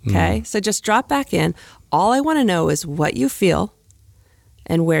intellectually. Okay? So just drop back in. All I want to know is what you feel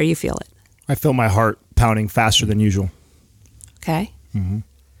and where you feel it. I feel my heart pounding faster than usual. Okay? Mm-hmm.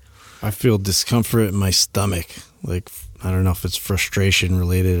 I feel discomfort in my stomach. Like, I don't know if it's frustration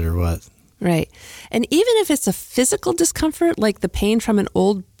related or what. Right. And even if it's a physical discomfort, like the pain from an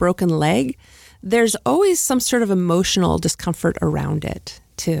old broken leg, there's always some sort of emotional discomfort around it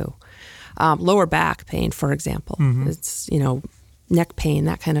too. Lower back pain, for example. It's, neck pain,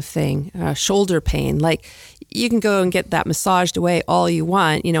 that kind of thing. Shoulder pain. Like you can go and get that massaged away all you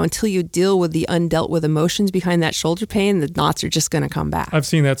want, until you deal with the undealt with emotions behind that shoulder pain, the knots are just going to come back. I've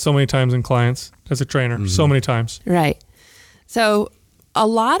seen that so many times in clients as a trainer, so many times. Right. So a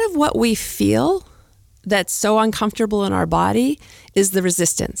lot of what we feel that's so uncomfortable in our body is the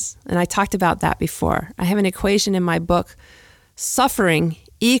resistance. And I talked about that before. I have an equation in my book, suffering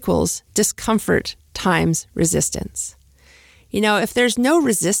equals discomfort times resistance. If there's no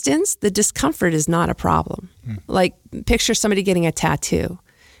resistance, the discomfort is not a problem. Like picture somebody getting a tattoo.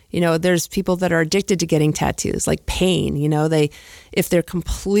 There's people that are addicted to getting tattoos, like pain. If they're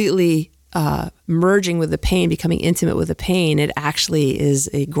completely merging with the pain, becoming intimate with the pain, it actually is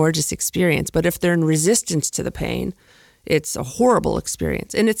a gorgeous experience. But if they're in resistance to the pain, it's a horrible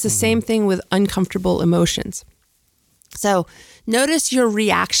experience. And it's the same thing with uncomfortable emotions. So notice your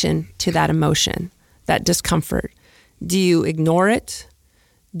reaction to that emotion, that discomfort. Do you ignore it?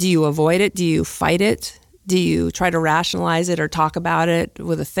 Do you avoid it? Do you fight it? Do you try to rationalize it or talk about it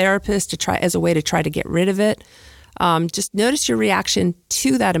with a therapist as a way to try to get rid of it? Just notice your reaction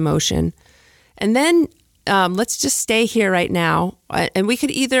to that emotion. And then let's just stay here right now. And we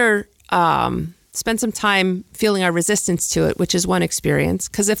could either spend some time feeling our resistance to it, which is one experience.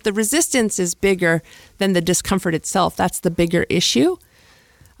 Because if the resistance is bigger than the discomfort itself, that's the bigger issue.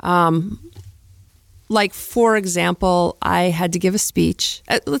 Like, for example, I had to give a speech.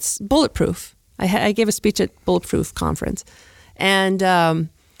 Let's Bulletproof. I gave a speech at Bulletproof conference. And I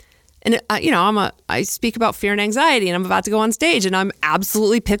speak about fear and anxiety, and I'm about to go on stage, and I'm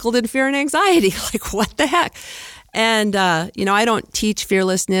absolutely pickled in fear and anxiety. Like, what the heck? And, I don't teach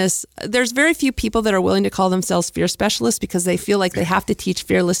fearlessness. There's very few people that are willing to call themselves fear specialists because they feel like they have to teach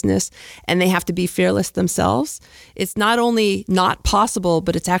fearlessness and they have to be fearless themselves. It's not only not possible,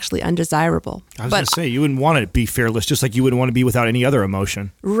 but it's actually undesirable. I was going to say, you wouldn't want to be fearless, just like you wouldn't want to be without any other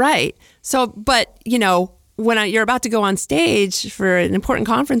emotion. Right. So, but, when you're about to go on stage for an important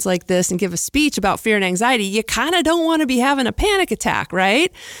conference like this and give a speech about fear and anxiety, you kind of don't want to be having a panic attack,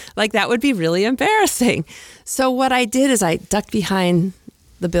 right? Like that would be really embarrassing. So what I did is I ducked behind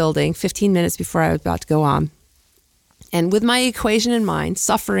the building 15 minutes before I was about to go on. And with my equation in mind,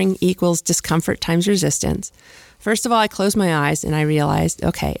 suffering equals discomfort times resistance. First of all, I closed my eyes and I realized,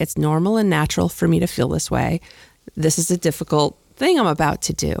 okay, it's normal and natural for me to feel this way. This is a difficult thing I'm about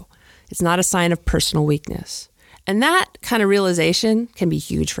to do. It's not a sign of personal weakness. And that kind of realization can be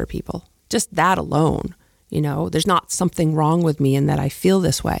huge for people. Just that alone, there's not something wrong with me in that I feel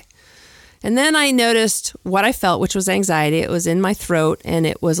this way. And then I noticed what I felt, which was anxiety. It was in my throat and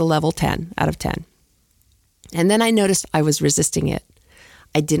it was a level 10 out of 10. And then I noticed I was resisting it.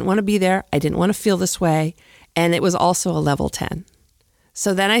 I didn't want to be there. I didn't want to feel this way. And it was also a level 10.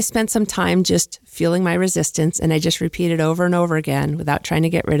 So then I spent some time just feeling my resistance, and I just repeated over and over again without trying to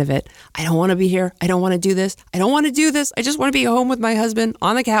get rid of it. I don't want to be here. I don't want to do this. I don't want to do this. I just want to be home with my husband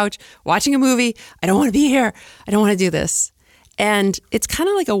on the couch watching a movie. I don't want to be here. I don't want to do this. And it's kind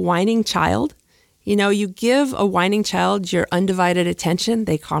of like a whining child. You know, you give a whining child your undivided attention,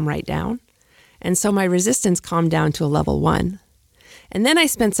 they calm right down. And so my resistance calmed down to a level 1. And then I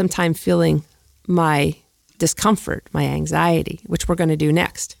spent some time feeling my discomfort, my anxiety, which we're going to do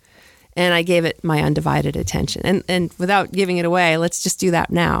next. And I gave it my undivided attention. And without giving it away, let's just do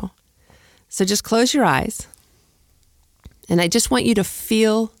that now. So just close your eyes. And I just want you to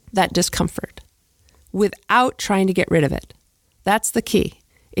feel that discomfort without trying to get rid of it. That's the key.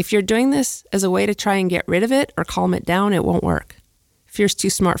 If you're doing this as a way to try and get rid of it or calm it down, it won't work. Fear's too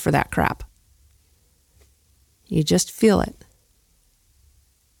smart for that crap. You just feel it.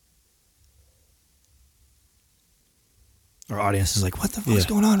 Our audience is like, what the fuck's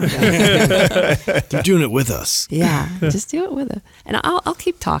going on right now? They're doing it with us. Yeah, just do it with it. And I'll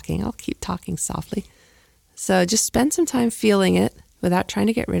keep talking. I'll keep talking softly. So just spend some time feeling it without trying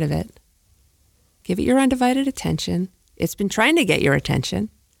to get rid of it. Give it your undivided attention. It's been trying to get your attention.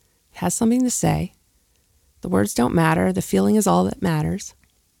 It has something to say. The words don't matter. The feeling is all that matters.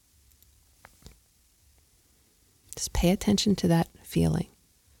 Just pay attention to that feeling.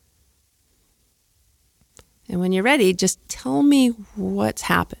 And when you're ready, just tell me what's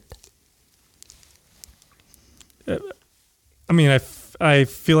happened. I mean, I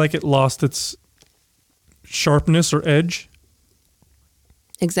feel like it lost its sharpness or edge.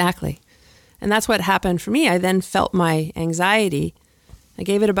 Exactly. And that's what happened for me. I then felt my anxiety. I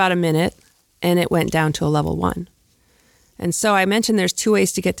gave it about a minute, and it went down to a level 1. And so I mentioned there's 2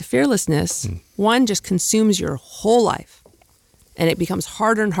 ways to get to fearlessness. One just consumes your whole life, and it becomes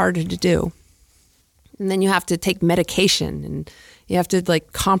harder and harder to do. And then you have to take medication, and you have to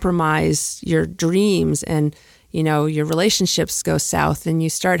compromise your dreams, and your relationships go south, and you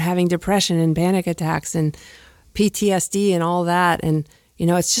start having depression and panic attacks and PTSD and all that. And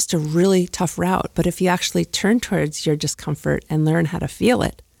it's just a really tough route. But if you actually turn towards your discomfort and learn how to feel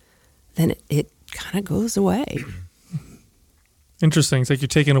it, then it kind of goes away. Interesting. It's like you're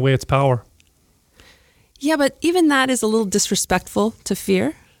taking away its power. Yeah, but even that is a little disrespectful to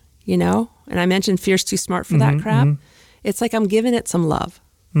fear, And I mentioned fear's too smart for that crap. It's like I'm giving it some love.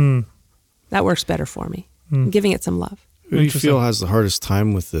 That works better for me. I'm giving it some love. Who do you feel has the hardest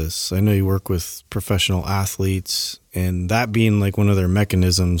time with this? I know you work with professional athletes, and that being like one of their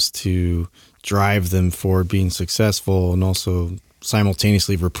mechanisms to drive them for being successful and also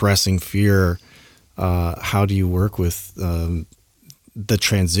simultaneously repressing fear. How do you work with the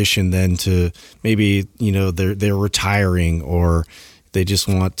transition then to maybe, they're retiring or they just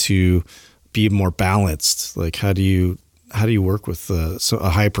want to be more balanced? Like, how do you work with a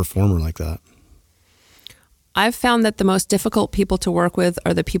high performer like that? I've found that the most difficult people to work with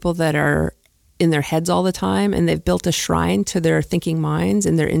are the people that are in their heads all the time, and they've built a shrine to their thinking minds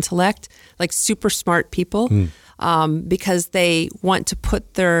and their intellect, like super smart people, because they want to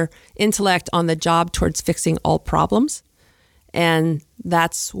put their intellect on the job towards fixing all problems. And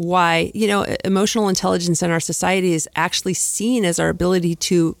that's why, emotional intelligence in our society is actually seen as our ability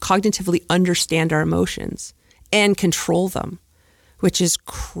to cognitively understand our emotions and control them, which is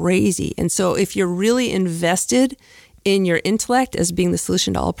crazy. And so if you're really invested in your intellect as being the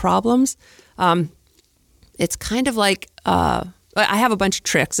solution to all problems, it's kind of like, I have a bunch of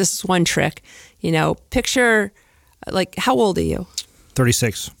tricks. This is one trick. Picture, how old are you?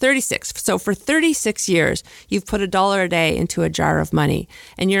 36. 36. So for 36 years, you've put $1 a day into a jar of money,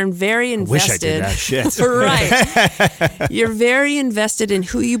 and you're very invested. I wish I did that shit. Right. You're very invested in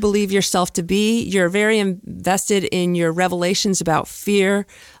who you believe yourself to be. You're very invested in your revelations about fear,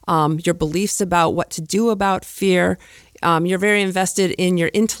 your beliefs about what to do about fear. You're very invested in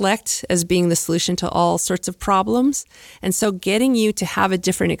your intellect as being the solution to all sorts of problems. And so getting you to have a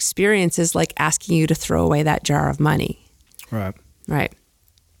different experience is like asking you to throw away that jar of money. Right. Right.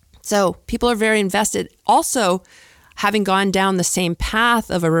 So people are very invested. Also, having gone down the same path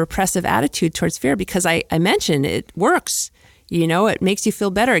of a repressive attitude towards fear, because I mentioned it works. It makes you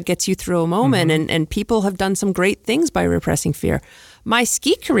feel better. It gets you through a moment. And people have done some great things by repressing fear. My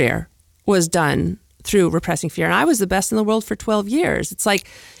ski career was done through repressing fear, and I was the best in the world for 12 years. It's like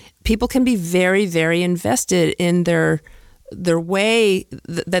people can be very, very invested in their way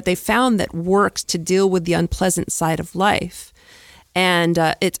that they found that works to deal with the unpleasant side of life. And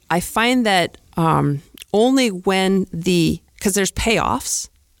I find that only when because there's payoffs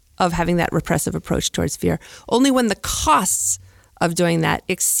of having that repressive approach towards fear, only when the costs of doing that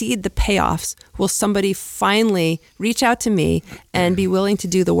exceed the payoffs? Will somebody finally reach out to me and be willing to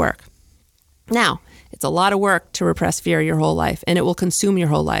do the work? Now, it's a lot of work to repress fear your whole life, and it will consume your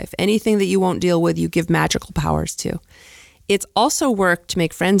whole life. Anything that you won't deal with, you give magical powers to. It's also work to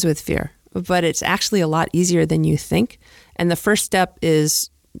make friends with fear, but it's actually a lot easier than you think. And the first step is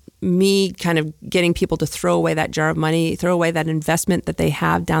me kind of getting people to throw away that jar of money, throw away that investment that they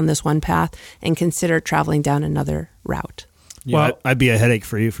have down this one path, and consider traveling down another route. Yeah, Well- I'd be a headache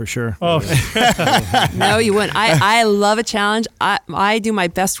for you for sure. Oh, No, you wouldn't. I love a challenge. I do my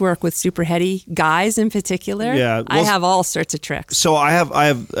best work with super heady guys in particular. Yeah, I well, have all sorts of tricks. So I have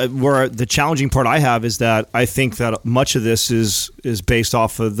where the challenging part I have is that I think that much of this is based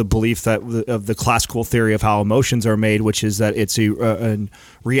off of the belief that of the classical theory of how emotions are made, which is that it's a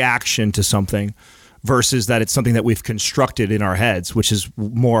reaction to something, versus that it's something that we've constructed in our heads, which is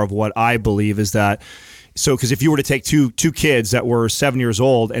more of what I believe is that. So, because if you were to take two kids that were 7 years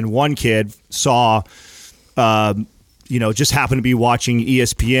old, and one kid saw, just happened to be watching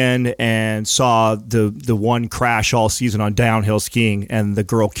ESPN and saw the one crash all season on downhill skiing, and the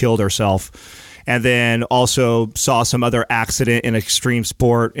girl killed herself, and then also saw some other accident in extreme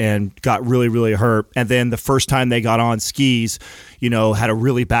sport and got really, really hurt, and then the first time they got on skis, had a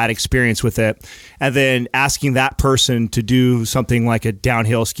really bad experience with it, and then asking that person to do something like a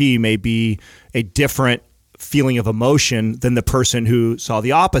downhill ski may be a different feeling of emotion than the person who saw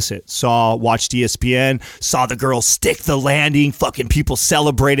the opposite, watched ESPN, saw the girl stick the landing, fucking people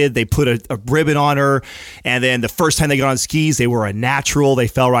celebrated, they put a ribbon on her, and then the first time they got on skis, they were a natural, they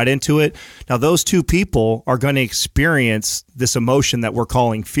fell right into it. Now those two people are going to experience this emotion that we're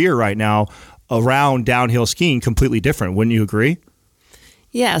calling fear right now around downhill skiing completely different. Wouldn't you agree?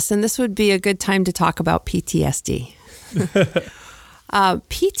 Yes, and this would be a good time to talk about PTSD.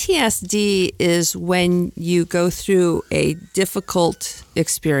 PTSD is when you go through a difficult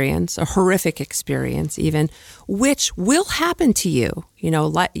experience, a horrific experience even, which will happen to you.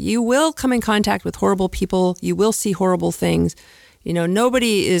 You will come in contact with horrible people. You will see horrible things.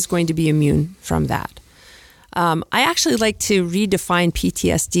 Nobody is going to be immune from that. I actually like to redefine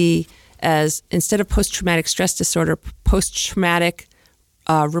PTSD as, instead of post-traumatic stress disorder, post-traumatic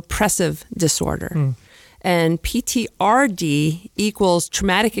repressive disorder. And PTRD equals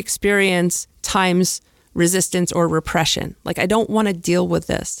traumatic experience times resistance or repression. Like, I don't want to deal with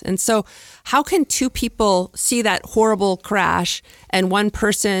this. And so how can two people see that horrible crash, and one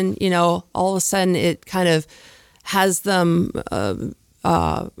person, all of a sudden it kind of has them,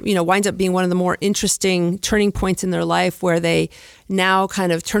 winds up being one of the more interesting turning points in their life, where they now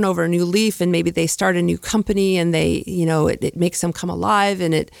kind of turn over a new leaf, and maybe they start a new company, and they, it makes them come alive,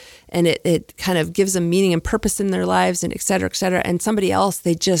 and it kind of gives them meaning and purpose in their lives, and et cetera, et cetera. And somebody else,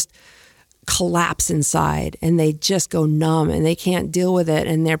 they just collapse inside, and they just go numb, and they can't deal with it,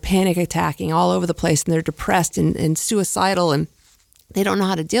 and they're panic attacking all over the place, and they're depressed and suicidal, and they don't know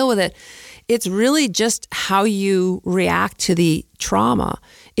how to deal with it. It's really just how you react to the trauma.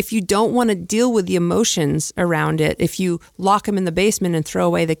 If you don't want to deal with the emotions around it, if you lock them in the basement and throw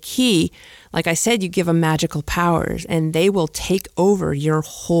away the key, like I said, you give them magical powers, and they will take over your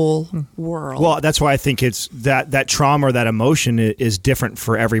whole world. Well, that's why I think it's that trauma or that emotion is different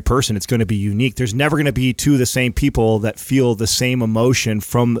for every person. It's going to be unique. There's never going to be two of the same people that feel the same emotion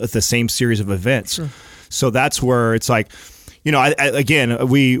from the same series of events. Sure. So that's where it's like,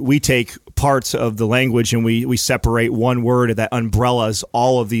 we take parts of the language and we separate one word that umbrellas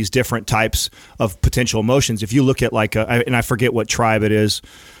all of these different types of potential emotions. If you look at and I forget what tribe it is,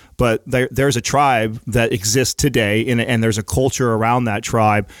 but there's a tribe that exists today, and there's a culture around that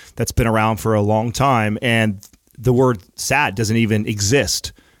tribe that's been around for a long time, and the word sad doesn't even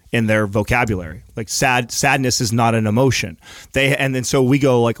exist in their vocabulary. Like sadness is not an emotion. And then so we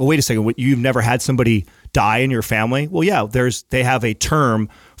go like, oh, wait a second, you've never had somebody die in your family? Well, yeah, they have a term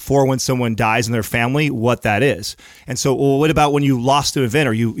for when someone dies in their family, what that is. And so, well, what about when you lost an event,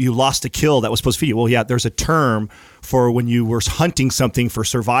 or you lost a kill that was supposed to feed you? Well, yeah, there's a term for when you were hunting something for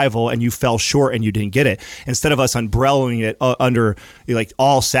survival and you fell short and you didn't get it. Instead of us umbrellaing it under like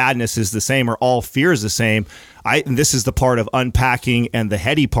all sadness is the same or all fear is the same, and this is the part of unpacking and the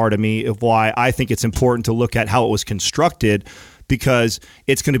heady part of me of why I think it's important to look at how it was constructed, because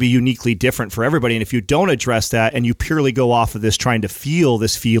it's going to be uniquely different for everybody. And if you don't address that and you purely go off of this trying to feel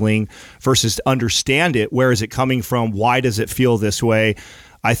this feeling versus to understand it, where is it coming from? Why does it feel this way?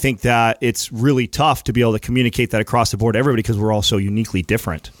 I think that it's really tough to be able to communicate that across the board to everybody, because we're all so uniquely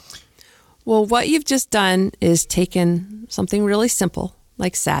different. Well, what you've just done is taken something really simple,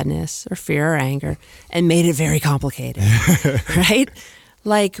 like sadness or fear or anger, and made it very complicated, right?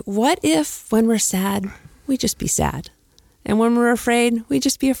 Like, what if when we're sad, we just be sad? And when we're afraid, we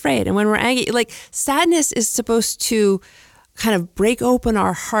just be afraid. And when we're angry, like sadness is supposed to kind of break open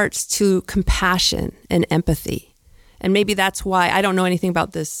our hearts to compassion and empathy. And maybe that's why I don't know anything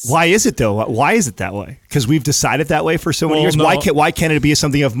about this. Why is it though? Why is it that way? Because we've decided that way for so many years. No. Why can't it be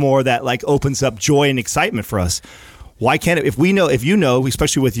something of more that like opens up joy and excitement for us? Why can't it? If you know,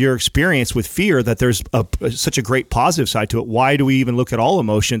 especially with your experience with fear, that there's such a great positive side to it, why do we even look at all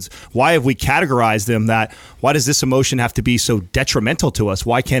emotions? Why have we categorized them that, why does this emotion have to be so detrimental to us?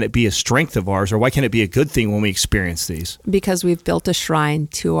 Why can't it be a strength of ours, or why can't it be a good thing when we experience these? Because we've built a shrine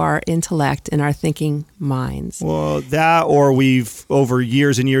to our intellect and our thinking minds. Well, that, or we've, over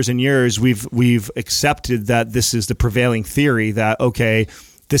years and years and years, we've accepted that this is the prevailing theory that, okay,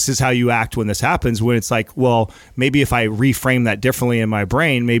 this is how you act when this happens, when it's like, well, maybe if I reframe that differently in my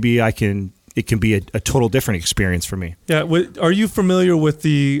brain, maybe it can be a total different experience for me. Yeah. Are you familiar with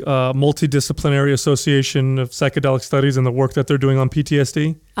the Multidisciplinary Association of Psychedelic Studies and the work that they're doing on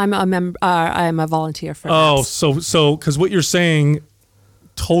PTSD? I'm a member. I'm a volunteer for. Oh, so because what you're saying,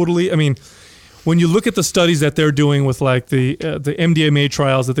 totally. I mean, when you look at the studies that they're doing with like the MDMA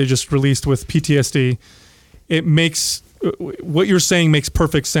trials that they just released with PTSD, it makes what you're saying makes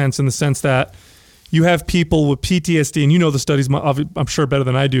perfect sense in the sense that you have people with PTSD, and you know the studies, I'm sure better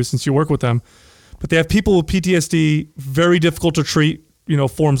than I do since you work with them, but they have people with PTSD, very difficult to treat,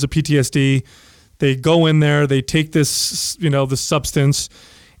 forms of PTSD. They go in there, they take this, this substance,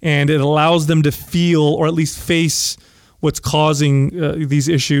 and it allows them to feel, or at least face, what's causing these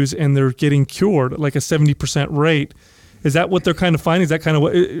issues, and they're getting cured at like a 70% rate. Is that what they're kind of finding? Is that kind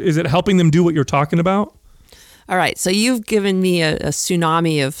of is it helping them do what you're talking about? All right, so you've given me a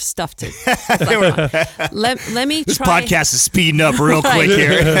tsunami of stuff to let me This try. podcast is speeding up real quick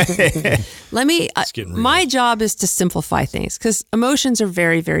here. My job is to simplify things because emotions are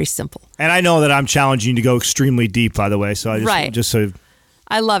very, very simple. And I know that I'm challenging you to go extremely deep, by the way. So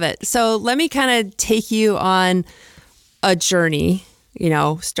I love it. So let me kind of take you on a journey.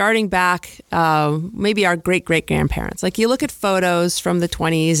 Starting back, maybe our great-great-grandparents. Like you look at photos from the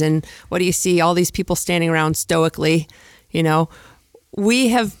 20s and what do you see? All these people standing around stoically, We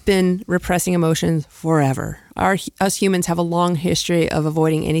have been repressing emotions forever. Us humans have a long history of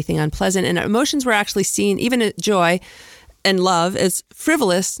avoiding anything unpleasant, and emotions were actually seen, even joy and love, as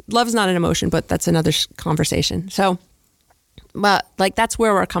frivolous. Love's not an emotion, but that's another conversation. So, that's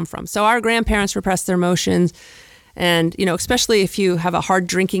where we're come from. So our grandparents repressed their emotions. And, especially if you have a hard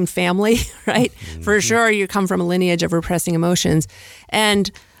drinking family, right? Mm-hmm. For sure, you come from a lineage of repressing emotions. And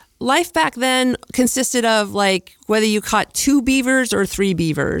life back then consisted of like whether you caught 2 beavers or 3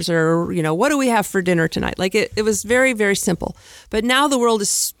 beavers or, what do we have for dinner tonight? Like it was very, very simple. But now the world is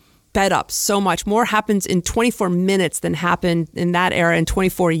sped up so much. More happens in 24 minutes than happened in that era in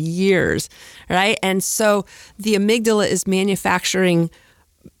 24 years, right? And so the amygdala is manufacturing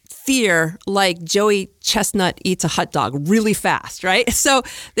fear like Joey Chestnut eats a hot dog really fast, right? So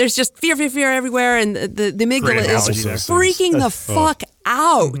there's just fear everywhere, and the amygdala is freaking the fuck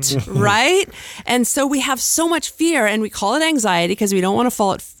out, right? And so we have so much fear, and we call it anxiety because we don't want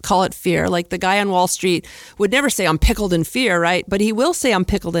to call it fear. Like the guy on Wall Street would never say, I'm pickled in fear, right? But he will say, I'm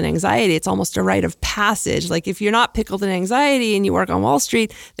pickled in anxiety. It's almost a rite of passage. Like if you're not pickled in anxiety and you work on Wall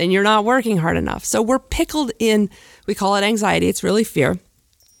Street, then you're not working hard enough. So we're pickled in, we call it anxiety. It's really fear.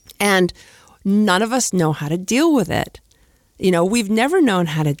 And none of us know how to deal with it. We've never known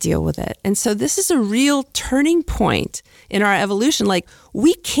how to deal with it. And so this is a real turning point in our evolution. Like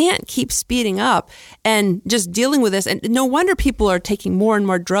we can't keep speeding up and just dealing with this. And no wonder people are taking more and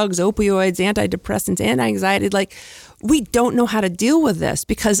more drugs, opioids, antidepressants, and anxiety. Like we don't know how to deal with this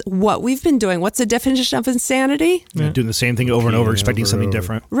because what we've been doing, what's the definition of insanity? Yeah. Doing the same thing over and over, expecting something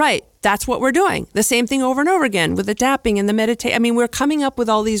different. Right. That's what we're doing. The same thing over and over again with the tapping and the meditation. I mean, we're coming up with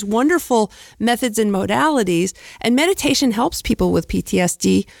all these wonderful methods and modalities, and meditation helps people with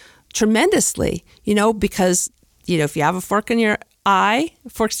PTSD tremendously, because, if you have a fork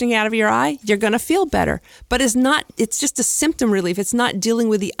sticking out of your eye, you're going to feel better. But it's just a symptom relief. It's not dealing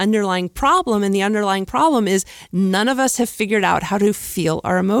with the underlying problem. And the underlying problem is none of us have figured out how to feel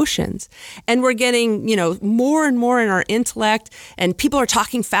our emotions. And we're getting, more and more in our intellect, and people are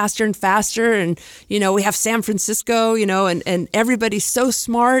talking faster and faster. And, we have San Francisco, and everybody's so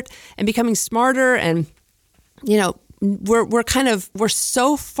smart and becoming smarter. And, we're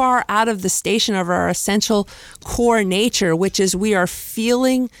so far out of the station of our essential core nature, which is we are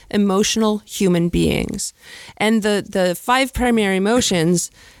feeling emotional human beings. And the 5 primary emotions,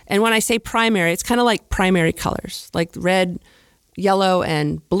 and when I say primary, it's kind of like primary colors, like red, yellow,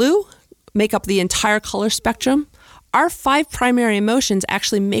 and blue make up the entire color spectrum. our 5 primary emotions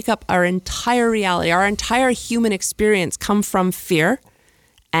actually make up our entire reality. Our entire human experience come from fear,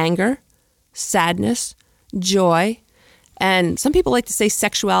 anger, sadness, joy, and some people like to say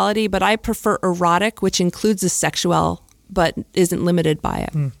sexuality, but I prefer erotic, which includes the sexual, but isn't limited by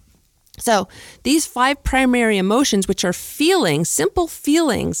it. So these 5 primary emotions, which are feelings, simple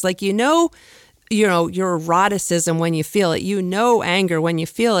feelings, like your eroticism when you feel it, anger when you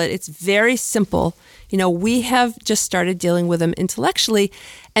feel it. It's very simple. We have just started dealing with them intellectually,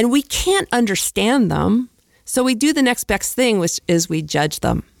 and we can't understand them. So we do the next best thing, which is we judge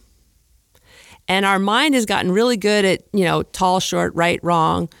them. And our mind has gotten really good at, tall, short, right,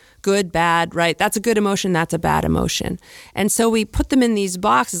 wrong, good, bad, right? That's a good emotion. That's a bad emotion. And so we put them in these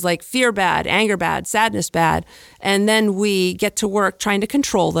boxes like fear bad, anger bad, sadness bad. And then we get to work trying to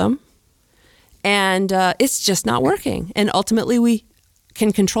control them. And it's just not working. And ultimately we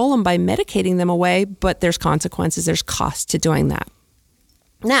can control them by medicating them away, but there's consequences, there's cost to doing that.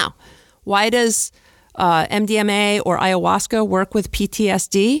 Now, why does MDMA or ayahuasca work with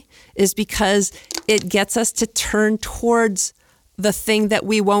PTSD? Is because it gets us to turn towards the thing that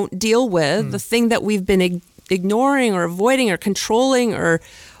we won't deal with, the thing that we've been ignoring or avoiding or controlling or,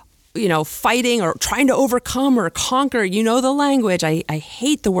 fighting or trying to overcome or conquer. You know the language. I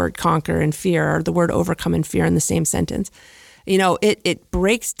hate the word conquer and fear or the word overcome and fear in the same sentence. It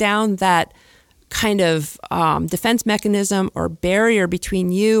breaks down that kind of defense mechanism or barrier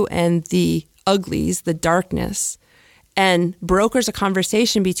between you and the uglies, the darkness, and brokers a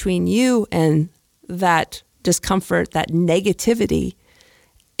conversation between you and that discomfort, that negativity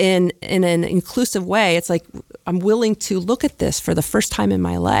in an inclusive way. It's like, I'm willing to look at this for the first time in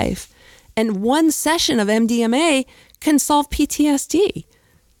my life. And one session of MDMA can solve PTSD.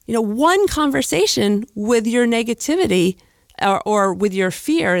 One conversation with your negativity or with your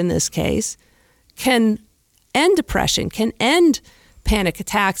fear in this case can end depression, can end panic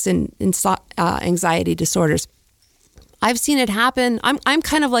attacks and anxiety disorders. I've seen it happen. I'm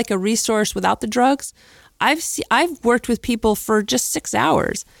kind of like a resource without the drugs. I've worked with people for just 6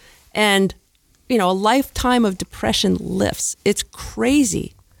 hours, and a lifetime of depression lifts. It's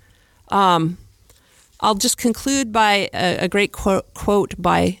crazy. I'll just conclude by a great quote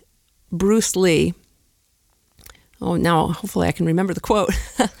by Bruce Lee. Oh, now hopefully I can remember the quote.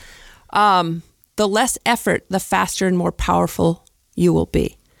 The less effort, the faster and more powerful you will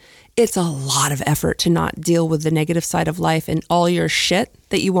be. It's a lot of effort to not deal with the negative side of life and all your shit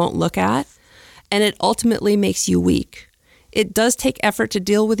that you won't look at. And it ultimately makes you weak. It does take effort to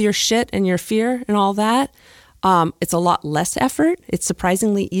deal with your shit and your fear and all that. It's a lot less effort. It's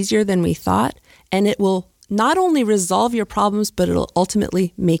surprisingly easier than we thought. And it will not only resolve your problems, but it'll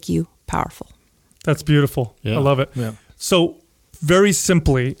ultimately make you powerful. That's beautiful. Yeah. I love it. Yeah. So very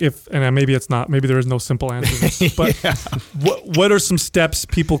simply, maybe it's not, maybe there is no simple answer to this, but what are some steps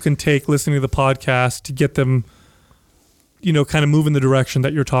people can take listening to the podcast to get them, kind of move in the direction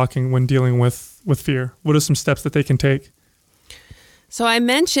that you're talking when dealing with fear? What are some steps that they can take? So I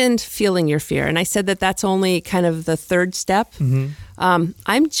mentioned feeling your fear, and I said that that's only kind of the third step. Mm-hmm.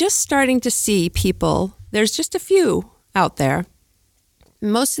 I'm just starting to see people, there's just a few out there.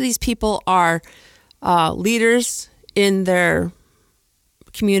 Most of these people are leaders in their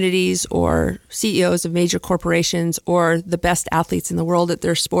communities or CEOs of major corporations or the best athletes in the world at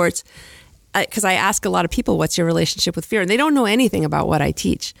their sports. Because I ask a lot of people, what's your relationship with fear? And they don't know anything about what I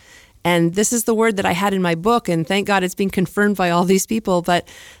teach. And this is the word that I had in my book, and thank God it's been confirmed by all these people. But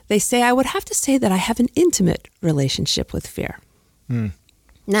they say, I would have to say that I have an intimate relationship with fear.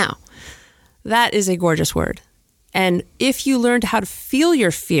 Now, that is a gorgeous word. And if you learned how to feel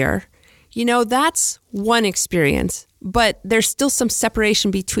your fear, that's one experience, but there's still some separation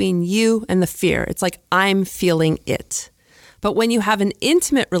between you and the fear. It's like, I'm feeling it. But when you have an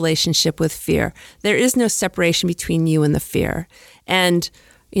intimate relationship with fear, there is no separation between you and the fear. And,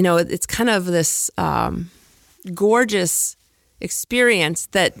 it's kind of this gorgeous experience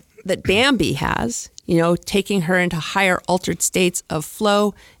that Bambi has, taking her into higher altered states of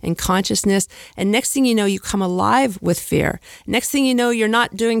flow and consciousness. And next thing you know, you come alive with fear. Next thing you know, you're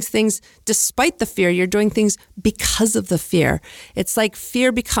not doing things despite the fear. You're doing things because of the fear. It's like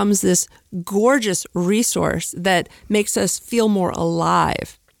fear becomes this gorgeous resource that makes us feel more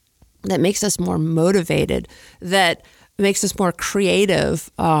alive, that makes us more motivated, that makes us more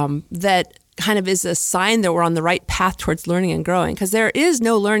creative, that kind of is a sign that we're on the right path towards learning and growing. Because there is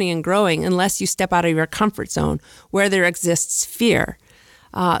no learning and growing unless you step out of your comfort zone where there exists fear.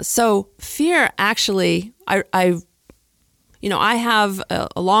 So fear actually, I have a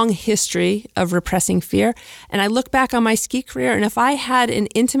long history of repressing fear. And I look back on my ski career, and if I had an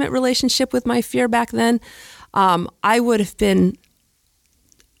intimate relationship with my fear back then, I would have been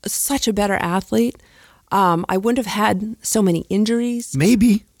such a better athlete. I wouldn't have had so many injuries.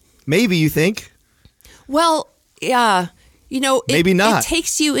 Maybe you think? Well, yeah. Maybe not. It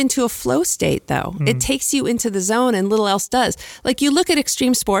takes you into a flow state, though. It takes you into the zone, and little else does. Like, you look at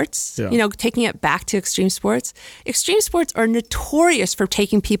extreme sports, taking it back to extreme sports. Extreme sports are notorious for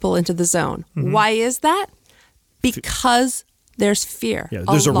taking people into the zone. Why is that? Because there's fear. Yeah,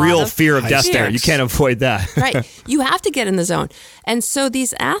 there's a real fear of death there. You can't avoid that. Right. You have to get in the zone. And so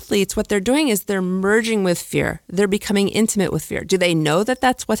these athletes, what they're doing is they're merging with fear. They're becoming intimate with fear. Do they know that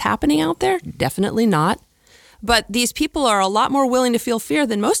that's what's happening out there? Definitely not. But these people are a lot more willing to feel fear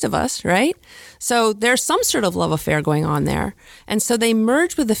than most of us, right? So there's some sort of love affair going on there. And so they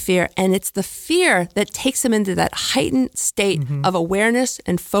merge with the fear, and it's the fear that takes them into that heightened state of awareness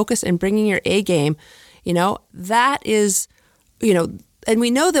and focus and bringing your A game. That is, and we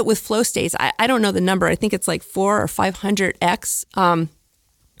know that with flow states, I don't know the number. I think it's like 400 or 500x.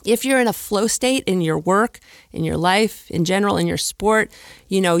 If you're in a flow state in your work, in your life, in general, in your sport,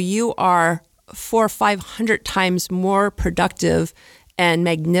 you are 400 or 500 times more productive and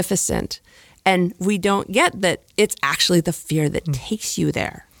magnificent. And we don't get that it's actually the fear that takes you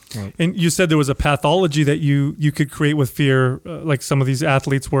there. Right. And you said there was a pathology that you could create with fear, like some of these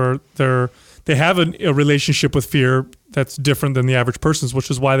athletes where they have a relationship with fear that's different than the average person's, which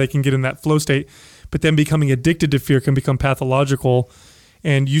is why they can get in that flow state. But then becoming addicted to fear can become pathological.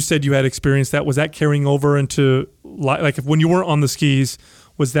 And you said you had experienced that. Was that carrying over into, like, when you weren't on the skis,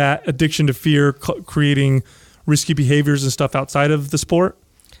 was that addiction to fear creating risky behaviors and stuff outside of the sport?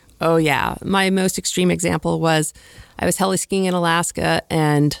 Oh, yeah. My most extreme example was I was heli skiing in Alaska,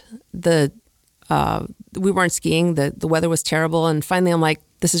 and we weren't skiing. The weather was terrible. And finally, I'm like,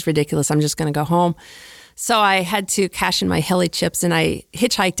 this is ridiculous. I'm just going to go home. So I had to cash in my heli chips, and I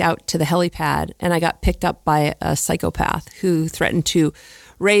hitchhiked out to the helipad, and I got picked up by a psychopath who threatened to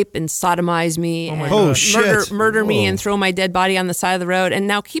rape and sodomize me and murder me and throw my dead body on the side of the road. And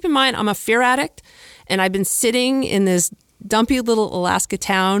now keep in mind, I'm a fear addict, and I've been sitting in this dumpy little Alaska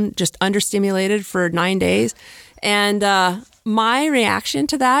town, just understimulated for 9 days. And my reaction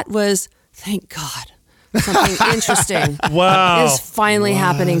to that was, thank God. Something interesting is finally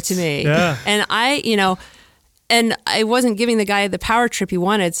happening to me. Yeah. And and I wasn't giving the guy the power trip he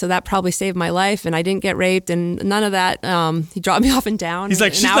wanted, so that probably saved my life, and I didn't get raped and none of that. He dropped me off in town. He's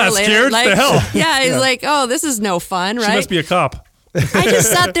like, she's not scared? What the hell? Yeah, he's like, oh, this is no fun, right? She must be a cop. I just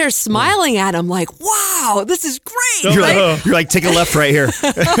sat there smiling at him like, wow, this is great. You're like, take a left right here.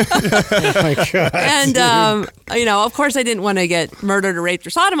 Oh my God. And, of course I didn't want to get murdered or raped or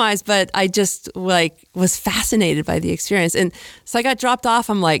sodomized, but I just was fascinated by the experience. And so I got dropped off.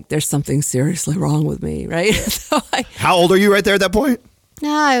 I'm like, there's something seriously wrong with me, right? How old are you right there at that point?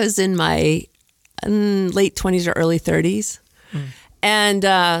 I was in my late 20s or early 30s.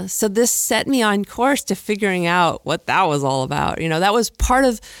 And so this set me on course to figuring out what that was all about. That was part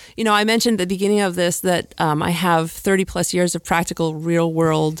of, I mentioned at the beginning of this that I have 30 plus years of practical real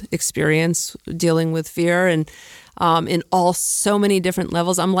world experience dealing with fear, and in so many different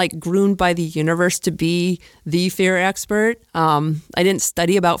levels. I'm like groomed by the universe to be the fear expert. I didn't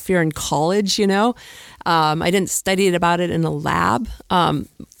study about fear in college, I didn't study about it in a lab.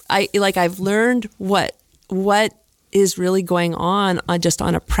 I've learned what is really going on just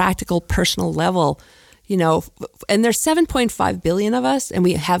on a practical, personal level, and there's 7.5 billion of us, and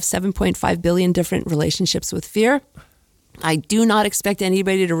we have 7.5 billion different relationships with fear. I do not expect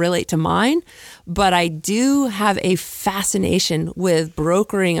anybody to relate to mine, but I do have a fascination with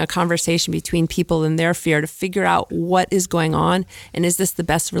brokering a conversation between people and their fear to figure out what is going on and is this the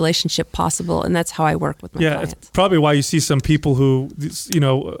best relationship possible? And that's how I work with my clients. It's probably why you see some people who,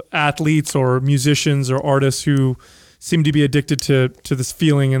 athletes or musicians or artists who seem to be addicted to this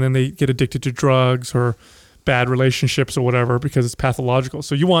feeling, and then they get addicted to drugs or bad relationships or whatever because it's pathological.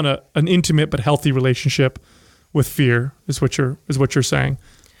 So you want an intimate but healthy relationship with fear is what you're saying.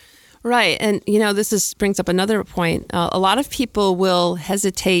 Right. And, this brings up another point. A lot of people will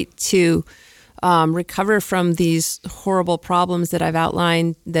hesitate to recover from these horrible problems that I've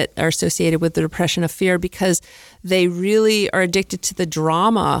outlined that are associated with the depression of fear because they really are addicted to the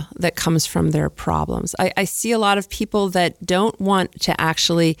drama that comes from their problems. I see a lot of people that don't want to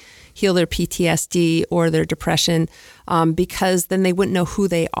actually heal their PTSD or their depression because then they wouldn't know who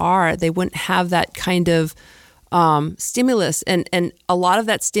they are. They wouldn't have that kind of stimulus. And a lot of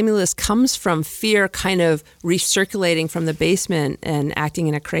that stimulus comes from fear kind of recirculating from the basement and acting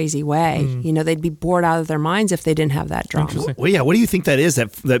in a crazy way. They'd be bored out of their minds if they didn't have that drama. Well, yeah. What do you think that is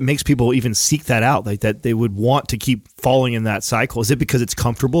that makes people even seek that out? Like that they would want to keep falling in that cycle? Is it because it's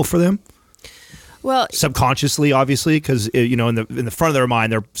comfortable for them? Well, subconsciously, obviously, because in the front of their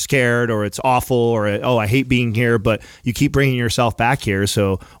mind they're scared, or it's awful, or I hate being here, but you keep bringing yourself back here.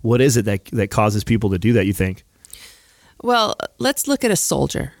 So what is it that causes people to do that, you think? Well, let's look at a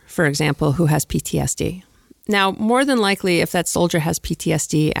soldier, for example, who has PTSD. Now, more than likely, if that soldier has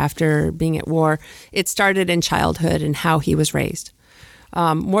PTSD after being at war, it started in childhood and how he was raised.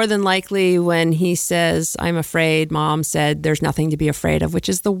 More than likely, when he says, "I'm afraid," mom said, "There's nothing to be afraid of," which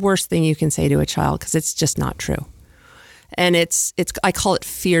is the worst thing you can say to a child because it's just not true. And I call it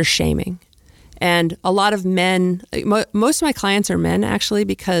fear shaming. And a lot of men, most of my clients are men actually,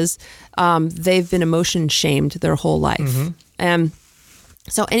 because they've been emotion shamed their whole life. Mm-hmm. And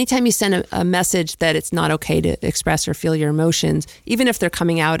so anytime you send a message that it's not okay to express or feel your emotions, even if they're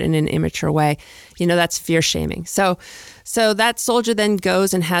coming out in an immature way, that's fear shaming. So that soldier then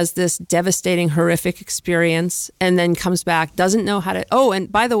goes and has this devastating, horrific experience and then comes back, doesn't know how to,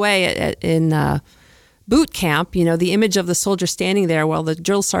 and by the way, in boot camp, the image of the soldier standing there while the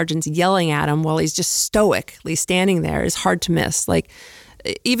drill sergeant's yelling at him while he's just stoically standing there is hard to miss. Like,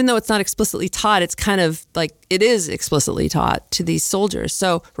 even though it's not explicitly taught, it's kind of like it is explicitly taught to these soldiers.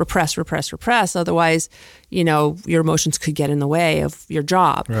 So repress, repress, repress. Otherwise, your emotions could get in the way of your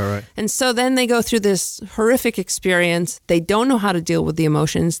job. Right. And so then they go through this horrific experience. They don't know how to deal with the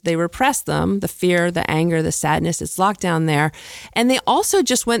emotions. They repress them, the fear, the anger, the sadness. It's locked down there. And they also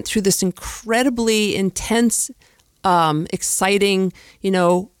just went through this incredibly intense, exciting,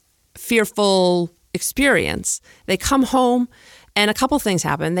 fearful experience. They come home. And a couple things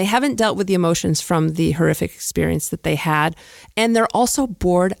happen. They haven't dealt with the emotions from the horrific experience that they had. And they're also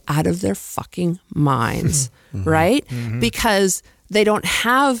bored out of their fucking minds, right? Mm-hmm. Because they don't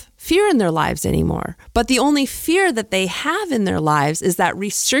have fear in their lives anymore. But the only fear that they have in their lives is that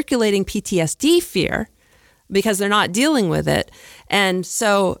recirculating PTSD fear, because they're not dealing with it. And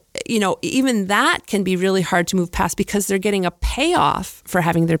so, even that can be really hard to move past because they're getting a payoff for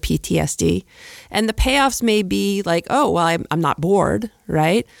having their PTSD. And the payoffs may be like, I'm not bored,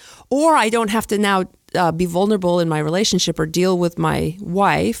 right? Or I don't have to now be vulnerable in my relationship or deal with my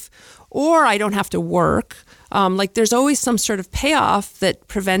wife, or I don't have to work. There's always some sort of payoff that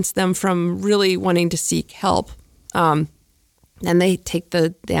prevents them from really wanting to seek help. And they take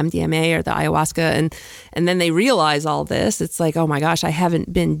the MDMA or the ayahuasca and then they realize all this. It's like, oh my gosh, I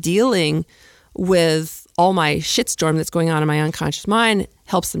haven't been dealing with all my shitstorm that's going on in my unconscious mind.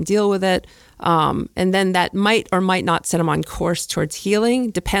 Helps them deal with it. And then that might or might not set them on course towards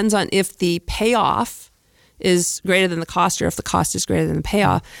healing. Depends on if the payoff is greater than the cost or if the cost is greater than the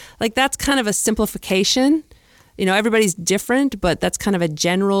payoff. Like, that's kind of a simplification. Everybody's different, but that's kind of a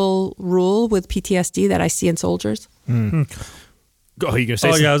general rule with PTSD that I see in soldiers. Mm. Oh, you gonna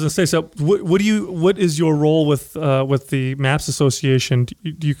say? Yeah, I was gonna say. So, what is your role with the MAPS Association?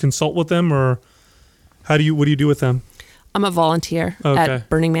 Do you consult with them, or what do you do with them? I'm a volunteer at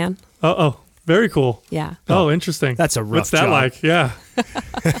Burning Man. Oh, very cool. Yeah. Oh, interesting. That's a rough What's that job. like? Yeah.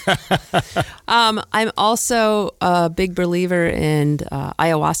 I'm also a big believer in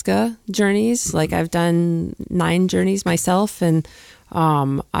ayahuasca journeys. Like, I've done 9 journeys myself, and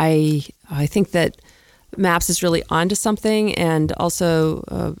I think that MAPS is really onto something, and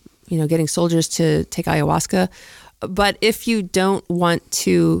also, getting soldiers to take ayahuasca. But if you don't want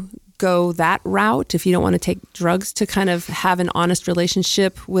to go that route, if you don't want to take drugs to kind of have an honest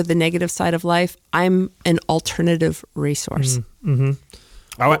relationship with the negative side of life, I'm an alternative resource. Mm-hmm.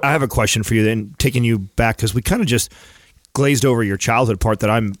 I have a question for you then, taking you back, because we kind of just glazed over your childhood part that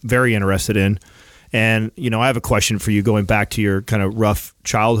I'm very interested in. And, I have a question for you going back to your kind of rough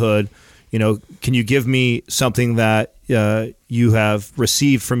childhood. Can you give me something that you have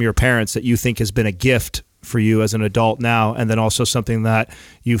received from your parents that you think has been a gift for you as an adult now, and then also something that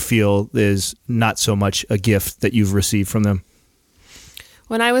you feel is not so much a gift that you've received from them?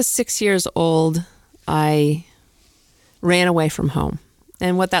 When I was 6 years old, I ran away from home.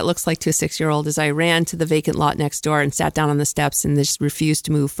 And what that looks like to a 6-year-old is I ran to the vacant lot next door and sat down on the steps and just refused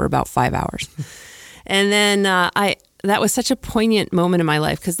to move for about 5 hours. And then that was such a poignant moment in my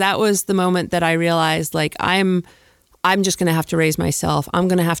life, because that was the moment that I realized, like, I'm just going to have to raise myself. I'm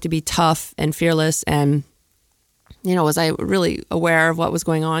going to have to be tough and fearless. And, was I really aware of what was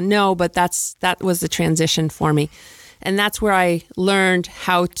going on? No, but that was the transition for me. And that's where I learned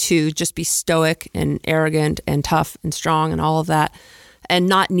how to just be stoic and arrogant and tough and strong and all of that, and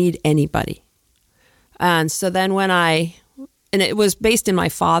not need anybody. And so then and it was based in my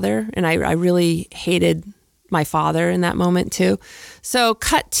father, and I really hated my father in that moment too. So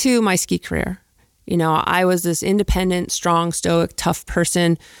cut to my ski career. I was this independent, strong, stoic, tough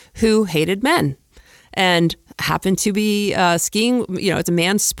person who hated men and happened to be skiing. It's a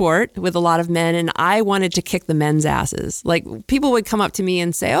man's sport with a lot of men, and I wanted to kick the men's asses. Like, people would come up to me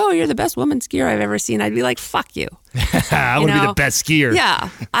and say, "Oh, you're the best woman skier I've ever seen." I'd be like, "Fuck you." I want to be the best skier. Yeah,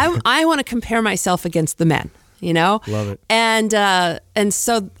 I want to compare myself against the men. Love it. And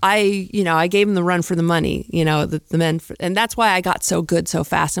so I gave him the run for the money. The men, and that's why I got so good so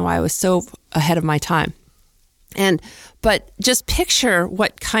fast, and why I was so ahead of my time. But just picture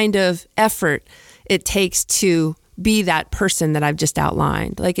what kind of effort it takes to be that person that I've just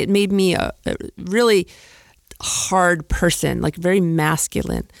outlined. Like, it made me a really hard person, like very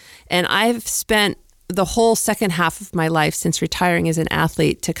masculine. And I've spent the whole second half of my life since retiring as an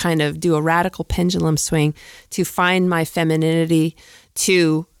athlete to kind of do a radical pendulum swing to find my femininity,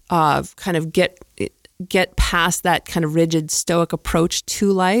 to kind of get past that kind of rigid stoic approach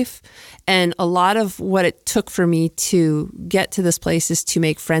to life. And a lot of what it took for me to get to this place is to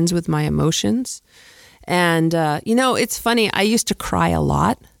make friends with my emotions. And, it's funny, I used to cry a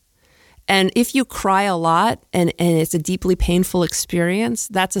lot. And if you cry a lot and it's a deeply painful experience,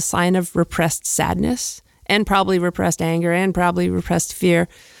 that's a sign of repressed sadness and probably repressed anger and probably repressed fear.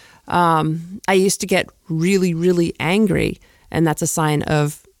 I used to get really, really angry, and that's a sign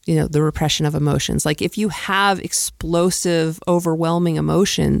of, the repression of emotions. Like, if you have explosive, overwhelming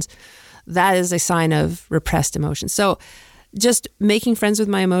emotions, that is a sign of repressed emotions. So just making friends with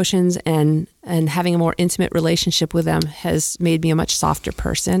my emotions and having a more intimate relationship with them has made me a much softer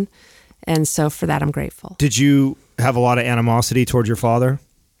person. And so for that, I'm grateful. Did you have a lot of animosity towards your father?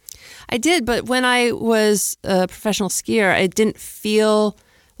 I did, but when I was a professional skier, it didn't feel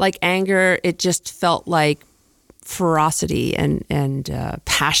like anger. It just felt like ferocity and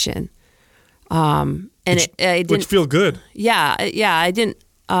passion. I didn't feel good. Yeah. I didn't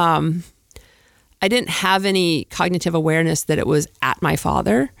have any cognitive awareness that it was at my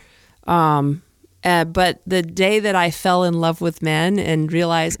father. But the day that I fell in love with men and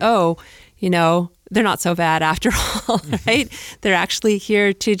realized, they're not so bad after all, right? They're actually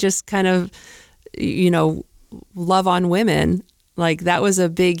here to just kind of, love on women. Like, that was a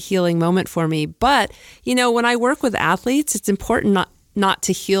big healing moment for me. But, when I work with athletes, it's important not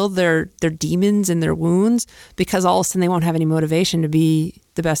to heal their demons and their wounds, because all of a sudden they won't have any motivation to be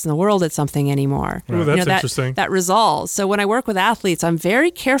the best in the world at something anymore. Oh, that's interesting. That resolves. So when I work with athletes, I'm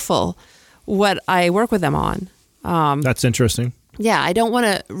very careful what I work with them on. That's interesting. Yeah, I don't want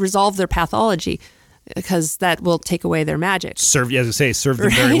to resolve their pathology, because that will take away their magic. Served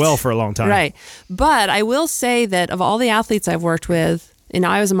them very well for a long time. Right. But I will say that of all the athletes I've worked with,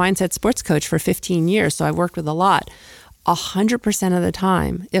 I was a mindset sports coach for 15 years, so I've worked with a lot. 100% of the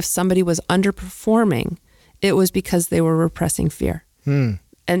time, if somebody was underperforming, it was because they were repressing fear. And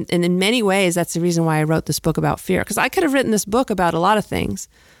in many ways, that's the reason why I wrote this book about fear, because I could have written this book about a lot of things,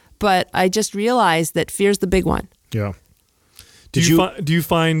 but I just realized that fear's the big one. Yeah. Do you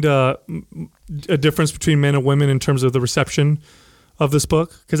find a difference between men and women in terms of the reception of this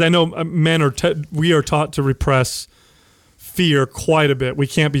book? Because I know men we are taught to repress fear quite a bit. We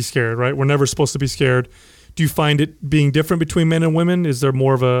can't be scared, right? We're never supposed to be scared. Do you find it being different between men and women? Is there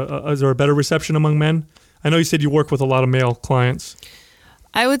more of is there a better reception among men? I know you said you work with a lot of male clients.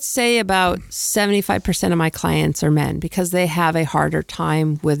 I would say about 75% of my clients are men, because they have a harder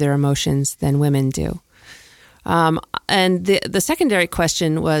time with their emotions than women do. And the secondary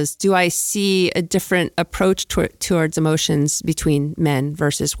question was, do I see a different approach towards emotions between men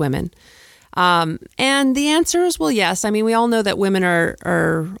versus women? And the answer is, well, yes. I mean, we all know that women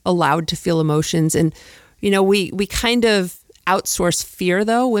are allowed to feel emotions, and we kind of outsource fear,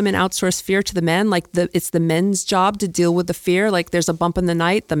 though. Women outsource fear to the men. Like, it's the men's job to deal with the fear. Like, there's a bump in the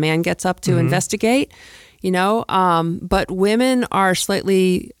night, the man gets up to investigate. But women are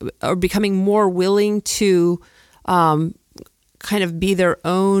becoming more willing to kind of be their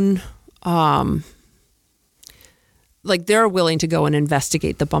own, like, they're willing to go and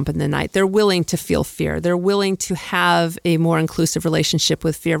investigate the bump in the night. They're willing to feel fear. They're willing to have a more inclusive relationship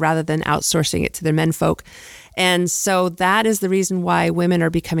with fear rather than outsourcing it to their menfolk. And so that is the reason why women are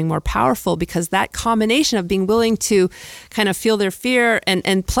becoming more powerful, because that combination of being willing to kind of feel their fear,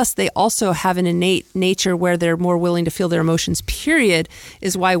 and plus they also have an innate nature where they're more willing to feel their emotions, period,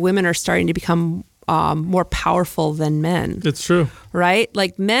 is why women are starting to become more powerful than men. It's true. Right?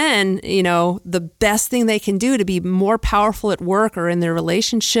 Like, men, the best thing they can do to be more powerful at work or in their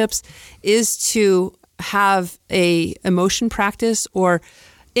relationships is to have a emotion practice, or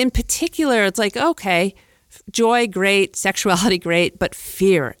in particular, it's like, okay, joy, great, sexuality, great, but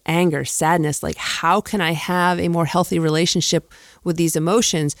fear, anger, sadness, like, how can I have a more healthy relationship with these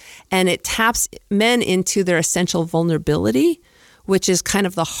emotions? And it taps men into their essential vulnerability, which is kind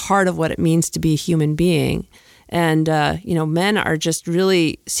of the heart of what it means to be a human being. And, men are just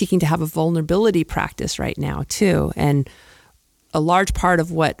really seeking to have a vulnerability practice right now, too. And a large part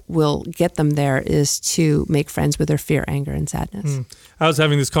of what will get them there is to make friends with their fear, anger, and sadness. I was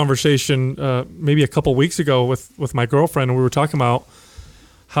having this conversation maybe a couple weeks ago with my girlfriend, and we were talking about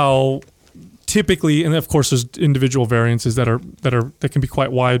how typically, and of course there's individual variances that can be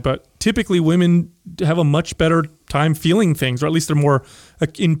quite wide, but typically women have a much better time feeling things, or at least they're more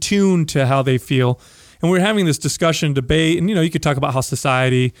in tune to how they feel. And we're having this discussion, debate, and you could talk about how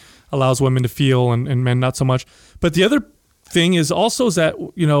society allows women to feel and men not so much. But the other thing is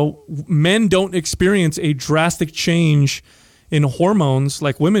that men don't experience a drastic change in hormones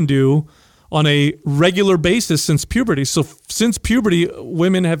like women do on a regular basis since puberty. So since puberty,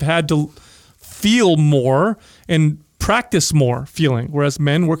 women have had to feel more and practice more feeling, whereas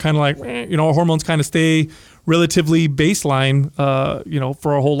men were kind of like, our hormones kind of stay relatively baseline,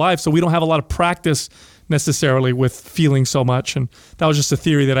 for our whole life. So we don't have a lot of practice necessarily with feeling so much. And that was just a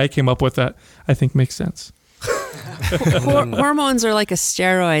theory that I came up with that I think makes sense. Hormones are like a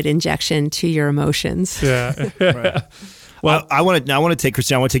steroid injection to your emotions. Yeah. Right. Well, I want to take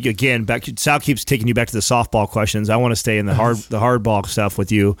Kristen. I want to take you again back. Sal keeps taking you back to the softball questions. I want to stay in the hardball stuff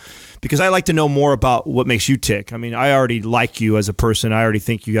with you because I like to know more about what makes you tick. I mean, I already like you as a person. I already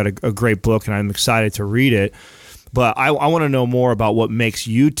think you got a great book, and I'm excited to read it. But I want to know more about what makes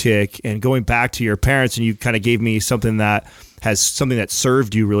you tick. And going back to your parents, and you kind of gave me something that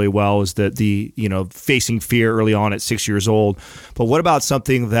served you really well, is the facing fear early on at 6 years old. But what about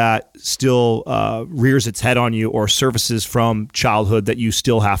something that still rears its head on you or surfaces from childhood that you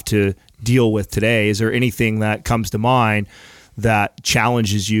still have to deal with today? Is there anything that comes to mind that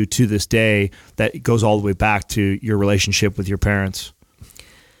challenges you to this day that goes all the way back to your relationship with your parents?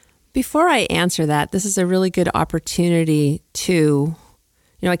 Before I answer that, this is a really good opportunity to,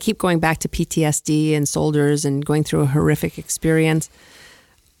 I keep going back to PTSD and soldiers and going through a horrific experience.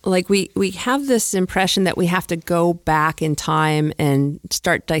 Like we have this impression that we have to go back in time and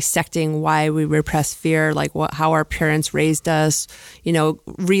start dissecting why we repress fear, like how our parents raised us,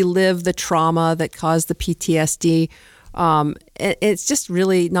 relive the trauma that caused the PTSD. It's just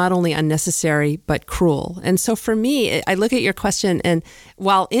really not only unnecessary, but cruel. And so for me, I look at your question, and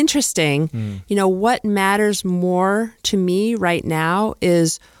while interesting, what matters more to me right now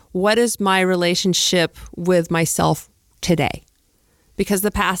is what is my relationship with myself today? Because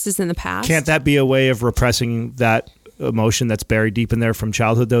the past is in the past. Can't that be a way of repressing that emotion that's buried deep in there from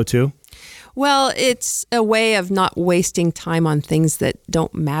childhood, though, too? Well, it's a way of not wasting time on things that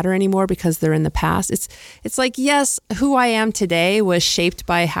don't matter anymore because they're in the past. It's like, yes, who I am today was shaped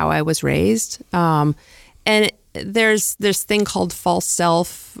by how I was raised. And there's this thing called false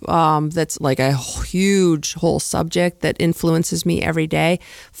self that's like a huge whole subject that influences me every day.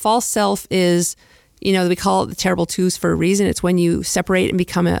 False self is, we call it the terrible twos for a reason. It's when you separate and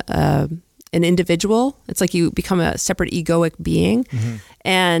become an individual. It's like you become a separate egoic being. Mm-hmm.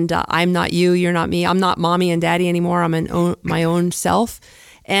 And I'm not you, you're not me. I'm not mommy and daddy anymore. I'm my own self.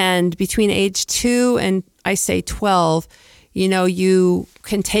 And between age 2 and I say 12, you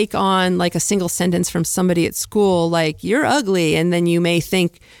can take on like a single sentence from somebody at school, like, you're ugly. And then you may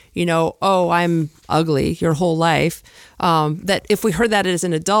think, oh, I'm ugly your whole life. That if we heard that as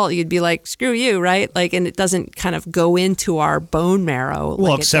an adult, you'd be like, screw you, right? Like, and it doesn't kind of go into our bone marrow.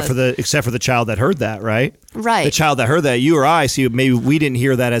 Well, except for the child that heard that, right? Right. The child that heard that, you or I, see, maybe we didn't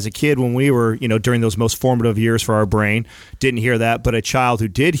hear that as a kid when we were, during those most formative years for our brain, didn't hear that. But a child who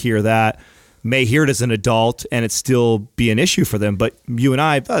did hear that may hear it as an adult and it still be an issue for them. But you and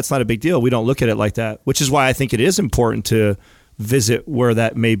I, it's not a big deal. We don't look at it like that, which is why I think it is important to visit where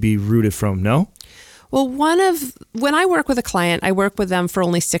that may be rooted from, no? Well, when I work with a client, I work with them for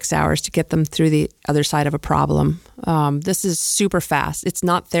only 6 hours to get them through the other side of a problem. This is super fast. It's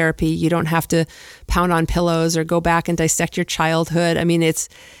not therapy. You don't have to pound on pillows or go back and dissect your childhood. I mean, it's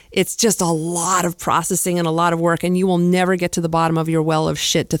just a lot of processing and a lot of work, and you will never get to the bottom of your well of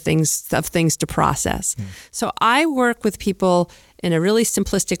shit of things to process. So I work with people in a really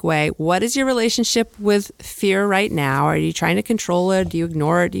simplistic way. What is your relationship with fear right now? Are you trying to control it? Do you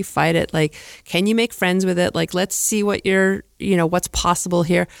ignore it? Do you fight it? Like, can you make friends with it? Like, let's see what what's possible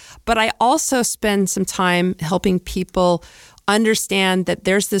here. But I also spend some time helping people understand that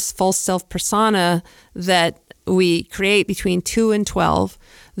there's this false self persona that we create between 2 and 12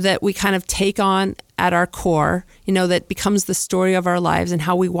 that we kind of take on at our core, that becomes the story of our lives, and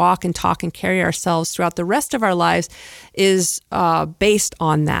how we walk and talk and carry ourselves throughout the rest of our lives is based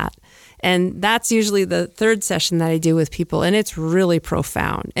on that. And that's usually the third session that I do with people, and it's really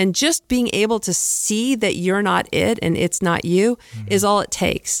profound. And just being able to see that you're not it and it's not you is all it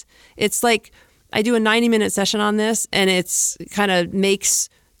takes. It's like I do a 90-minute session on this, and it's kind of makes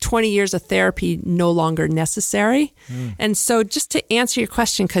 20 years of therapy no longer necessary. And so just to answer your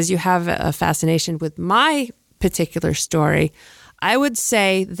question, because you have a fascination with my particular story, I would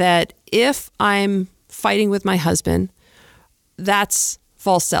say that if I'm fighting with my husband, that's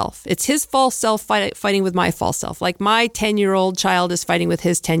false self. It's his false self fighting with my false self. Like my 10-year-old child is fighting with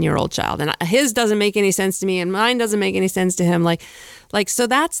his 10-year-old child, and his doesn't make any sense to me, and mine doesn't make any sense to him. Like so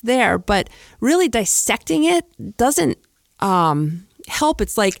that's there, but really dissecting it doesn't help.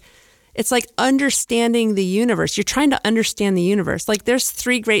 It's like understanding the universe. You're trying to understand the universe. Like there's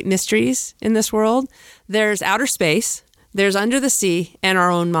 3 great mysteries in this world. There's outer space, there's under the sea, and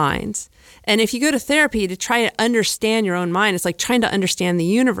our own minds. And if you go to therapy to try to understand your own mind, it's like trying to understand the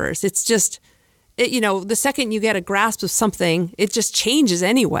universe. It's just, the second you get a grasp of something, it just changes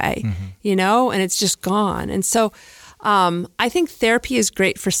anyway, and it's just gone. And so I think therapy is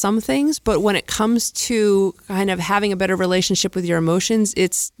great for some things, but when it comes to kind of having a better relationship with your emotions,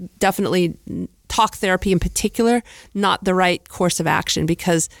 it's definitely talk therapy in particular, not the right course of action,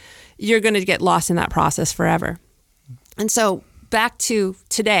 because you're going to get lost in that process forever. And so back to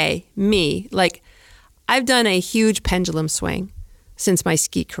today, me, like I've done a huge pendulum swing since my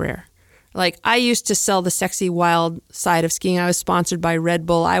ski career. Like I used to sell the sexy, wild side of skiing. I was sponsored by Red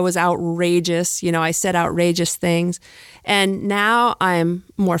Bull. I was outrageous. I said outrageous things. And now I'm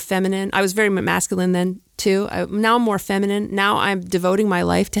more feminine. I was very masculine then too. Now I'm more feminine. Now I'm devoting my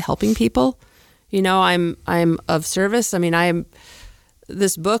life to helping people. I'm of service. I mean,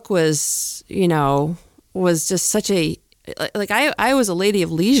 this book was just such a, like I was a lady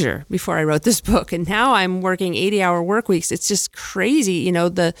of leisure before I wrote this book, and now I'm working 80-hour work weeks. It's just crazy,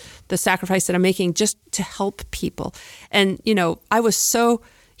 the sacrifice that I'm making just to help people. And, I was so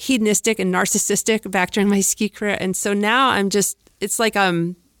hedonistic and narcissistic back during my ski career. And so now it's like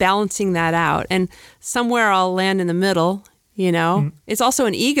I'm balancing that out, and somewhere I'll land in the middle, It's also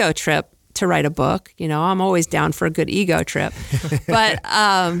an ego trip to write a book. I'm always down for a good ego trip, but,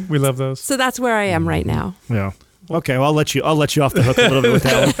 we love those. So that's where I am right now. Yeah. Okay, well, I'll let you off the hook a little bit with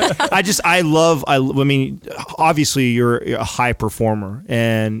that one. I mean, obviously you're a high performer,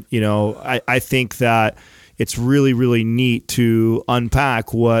 and I think that it's really, really neat to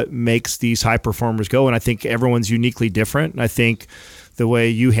unpack what makes these high performers go, and I think everyone's uniquely different. And I think the way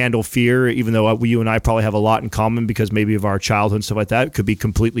you handle fear, even though you and I probably have a lot in common because maybe of our childhood and stuff like that, could be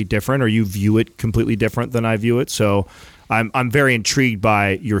completely different, or you view it completely different than I view it. So I'm very intrigued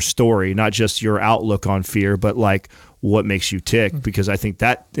by your story, not just your outlook on fear, but like what makes you tick, because I think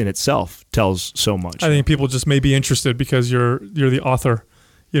that in itself tells so much. I think people just may be interested because you're the author,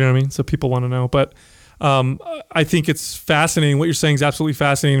 you know what I mean? So people want to know. But I think it's fascinating. What you're saying is absolutely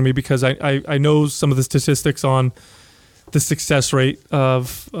fascinating to me, because I know some of the statistics on the success rate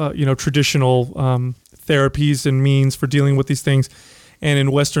of traditional therapies and means for dealing with these things. And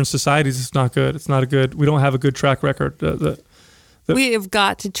in Western societies, it's not good. We don't have a good track record. We have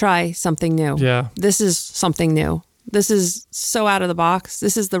got to try something new. Yeah. This is something new. This is so out of the box.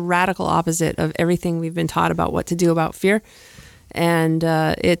 This is the radical opposite of everything we've been taught about what to do about fear. And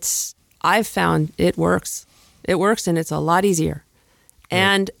I've found it works. It works, and it's a lot easier.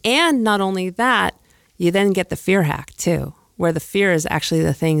 And not only that, you then get the fear hack too, where the fear is actually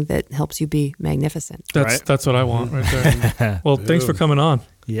the thing that helps you be magnificent. That's what I want right there. Well, thanks for coming on.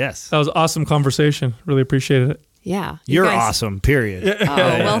 Yes. That was an awesome conversation. Really appreciated it. Yeah. You're awesome, period. Oh,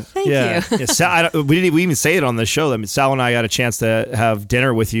 well, thank you. Yeah, Sal, we didn't even say it on the show. I mean, Sal and I got a chance to have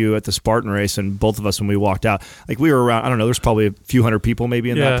dinner with you at the Spartan race, and both of us, when we walked out, like we were around, I don't know, there's probably a few hundred people maybe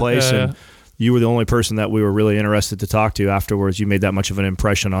in that place. And you were the only person that we were really interested to talk to afterwards. You made that much of an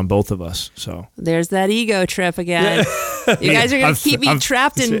impression on both of us. So there's that ego trip again. You guys are going to keep me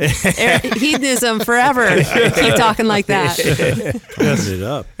trapped in hedonism forever. Keep talking like that. Mess it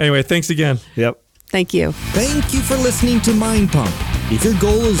up. Anyway, thanks again. Yep. Thank you. Thank you for listening to Mind Pump. If your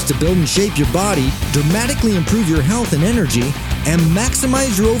goal is to build and shape your body, dramatically improve your health and energy, and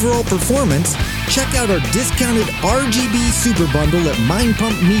maximize your overall performance, check out our discounted RGB Super Bundle at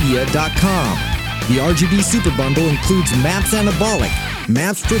mindpumpmedia.com. The RGB Super Bundle includes MAPS Anabolic,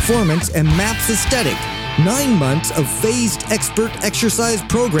 MAPS Performance, and MAPS Aesthetic. 9 months of phased expert exercise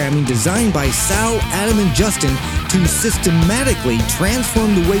programming designed by Sal, Adam, and Justin to systematically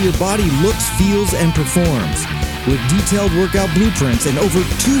transform the way your body looks, feels, and performs. With detailed workout blueprints and over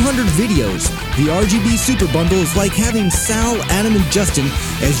 200 videos, the RGB Super Bundle is like having Sal, Adam, and Justin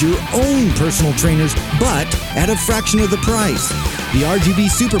as your own personal trainers, but at a fraction of the price. The RGB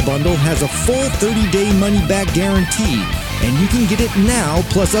Super Bundle has a full 30-day money-back guarantee, and you can get it now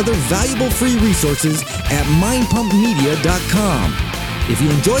plus other valuable free resources at mindpumpmedia.com. If you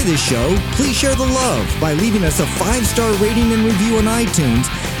enjoy this show, please share the love by leaving us a 5-star rating and review on iTunes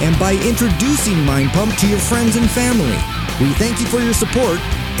and by introducing Mind Pump to your friends and family. We thank you for your support,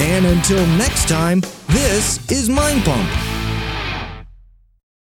 and until next time, this is Mind Pump.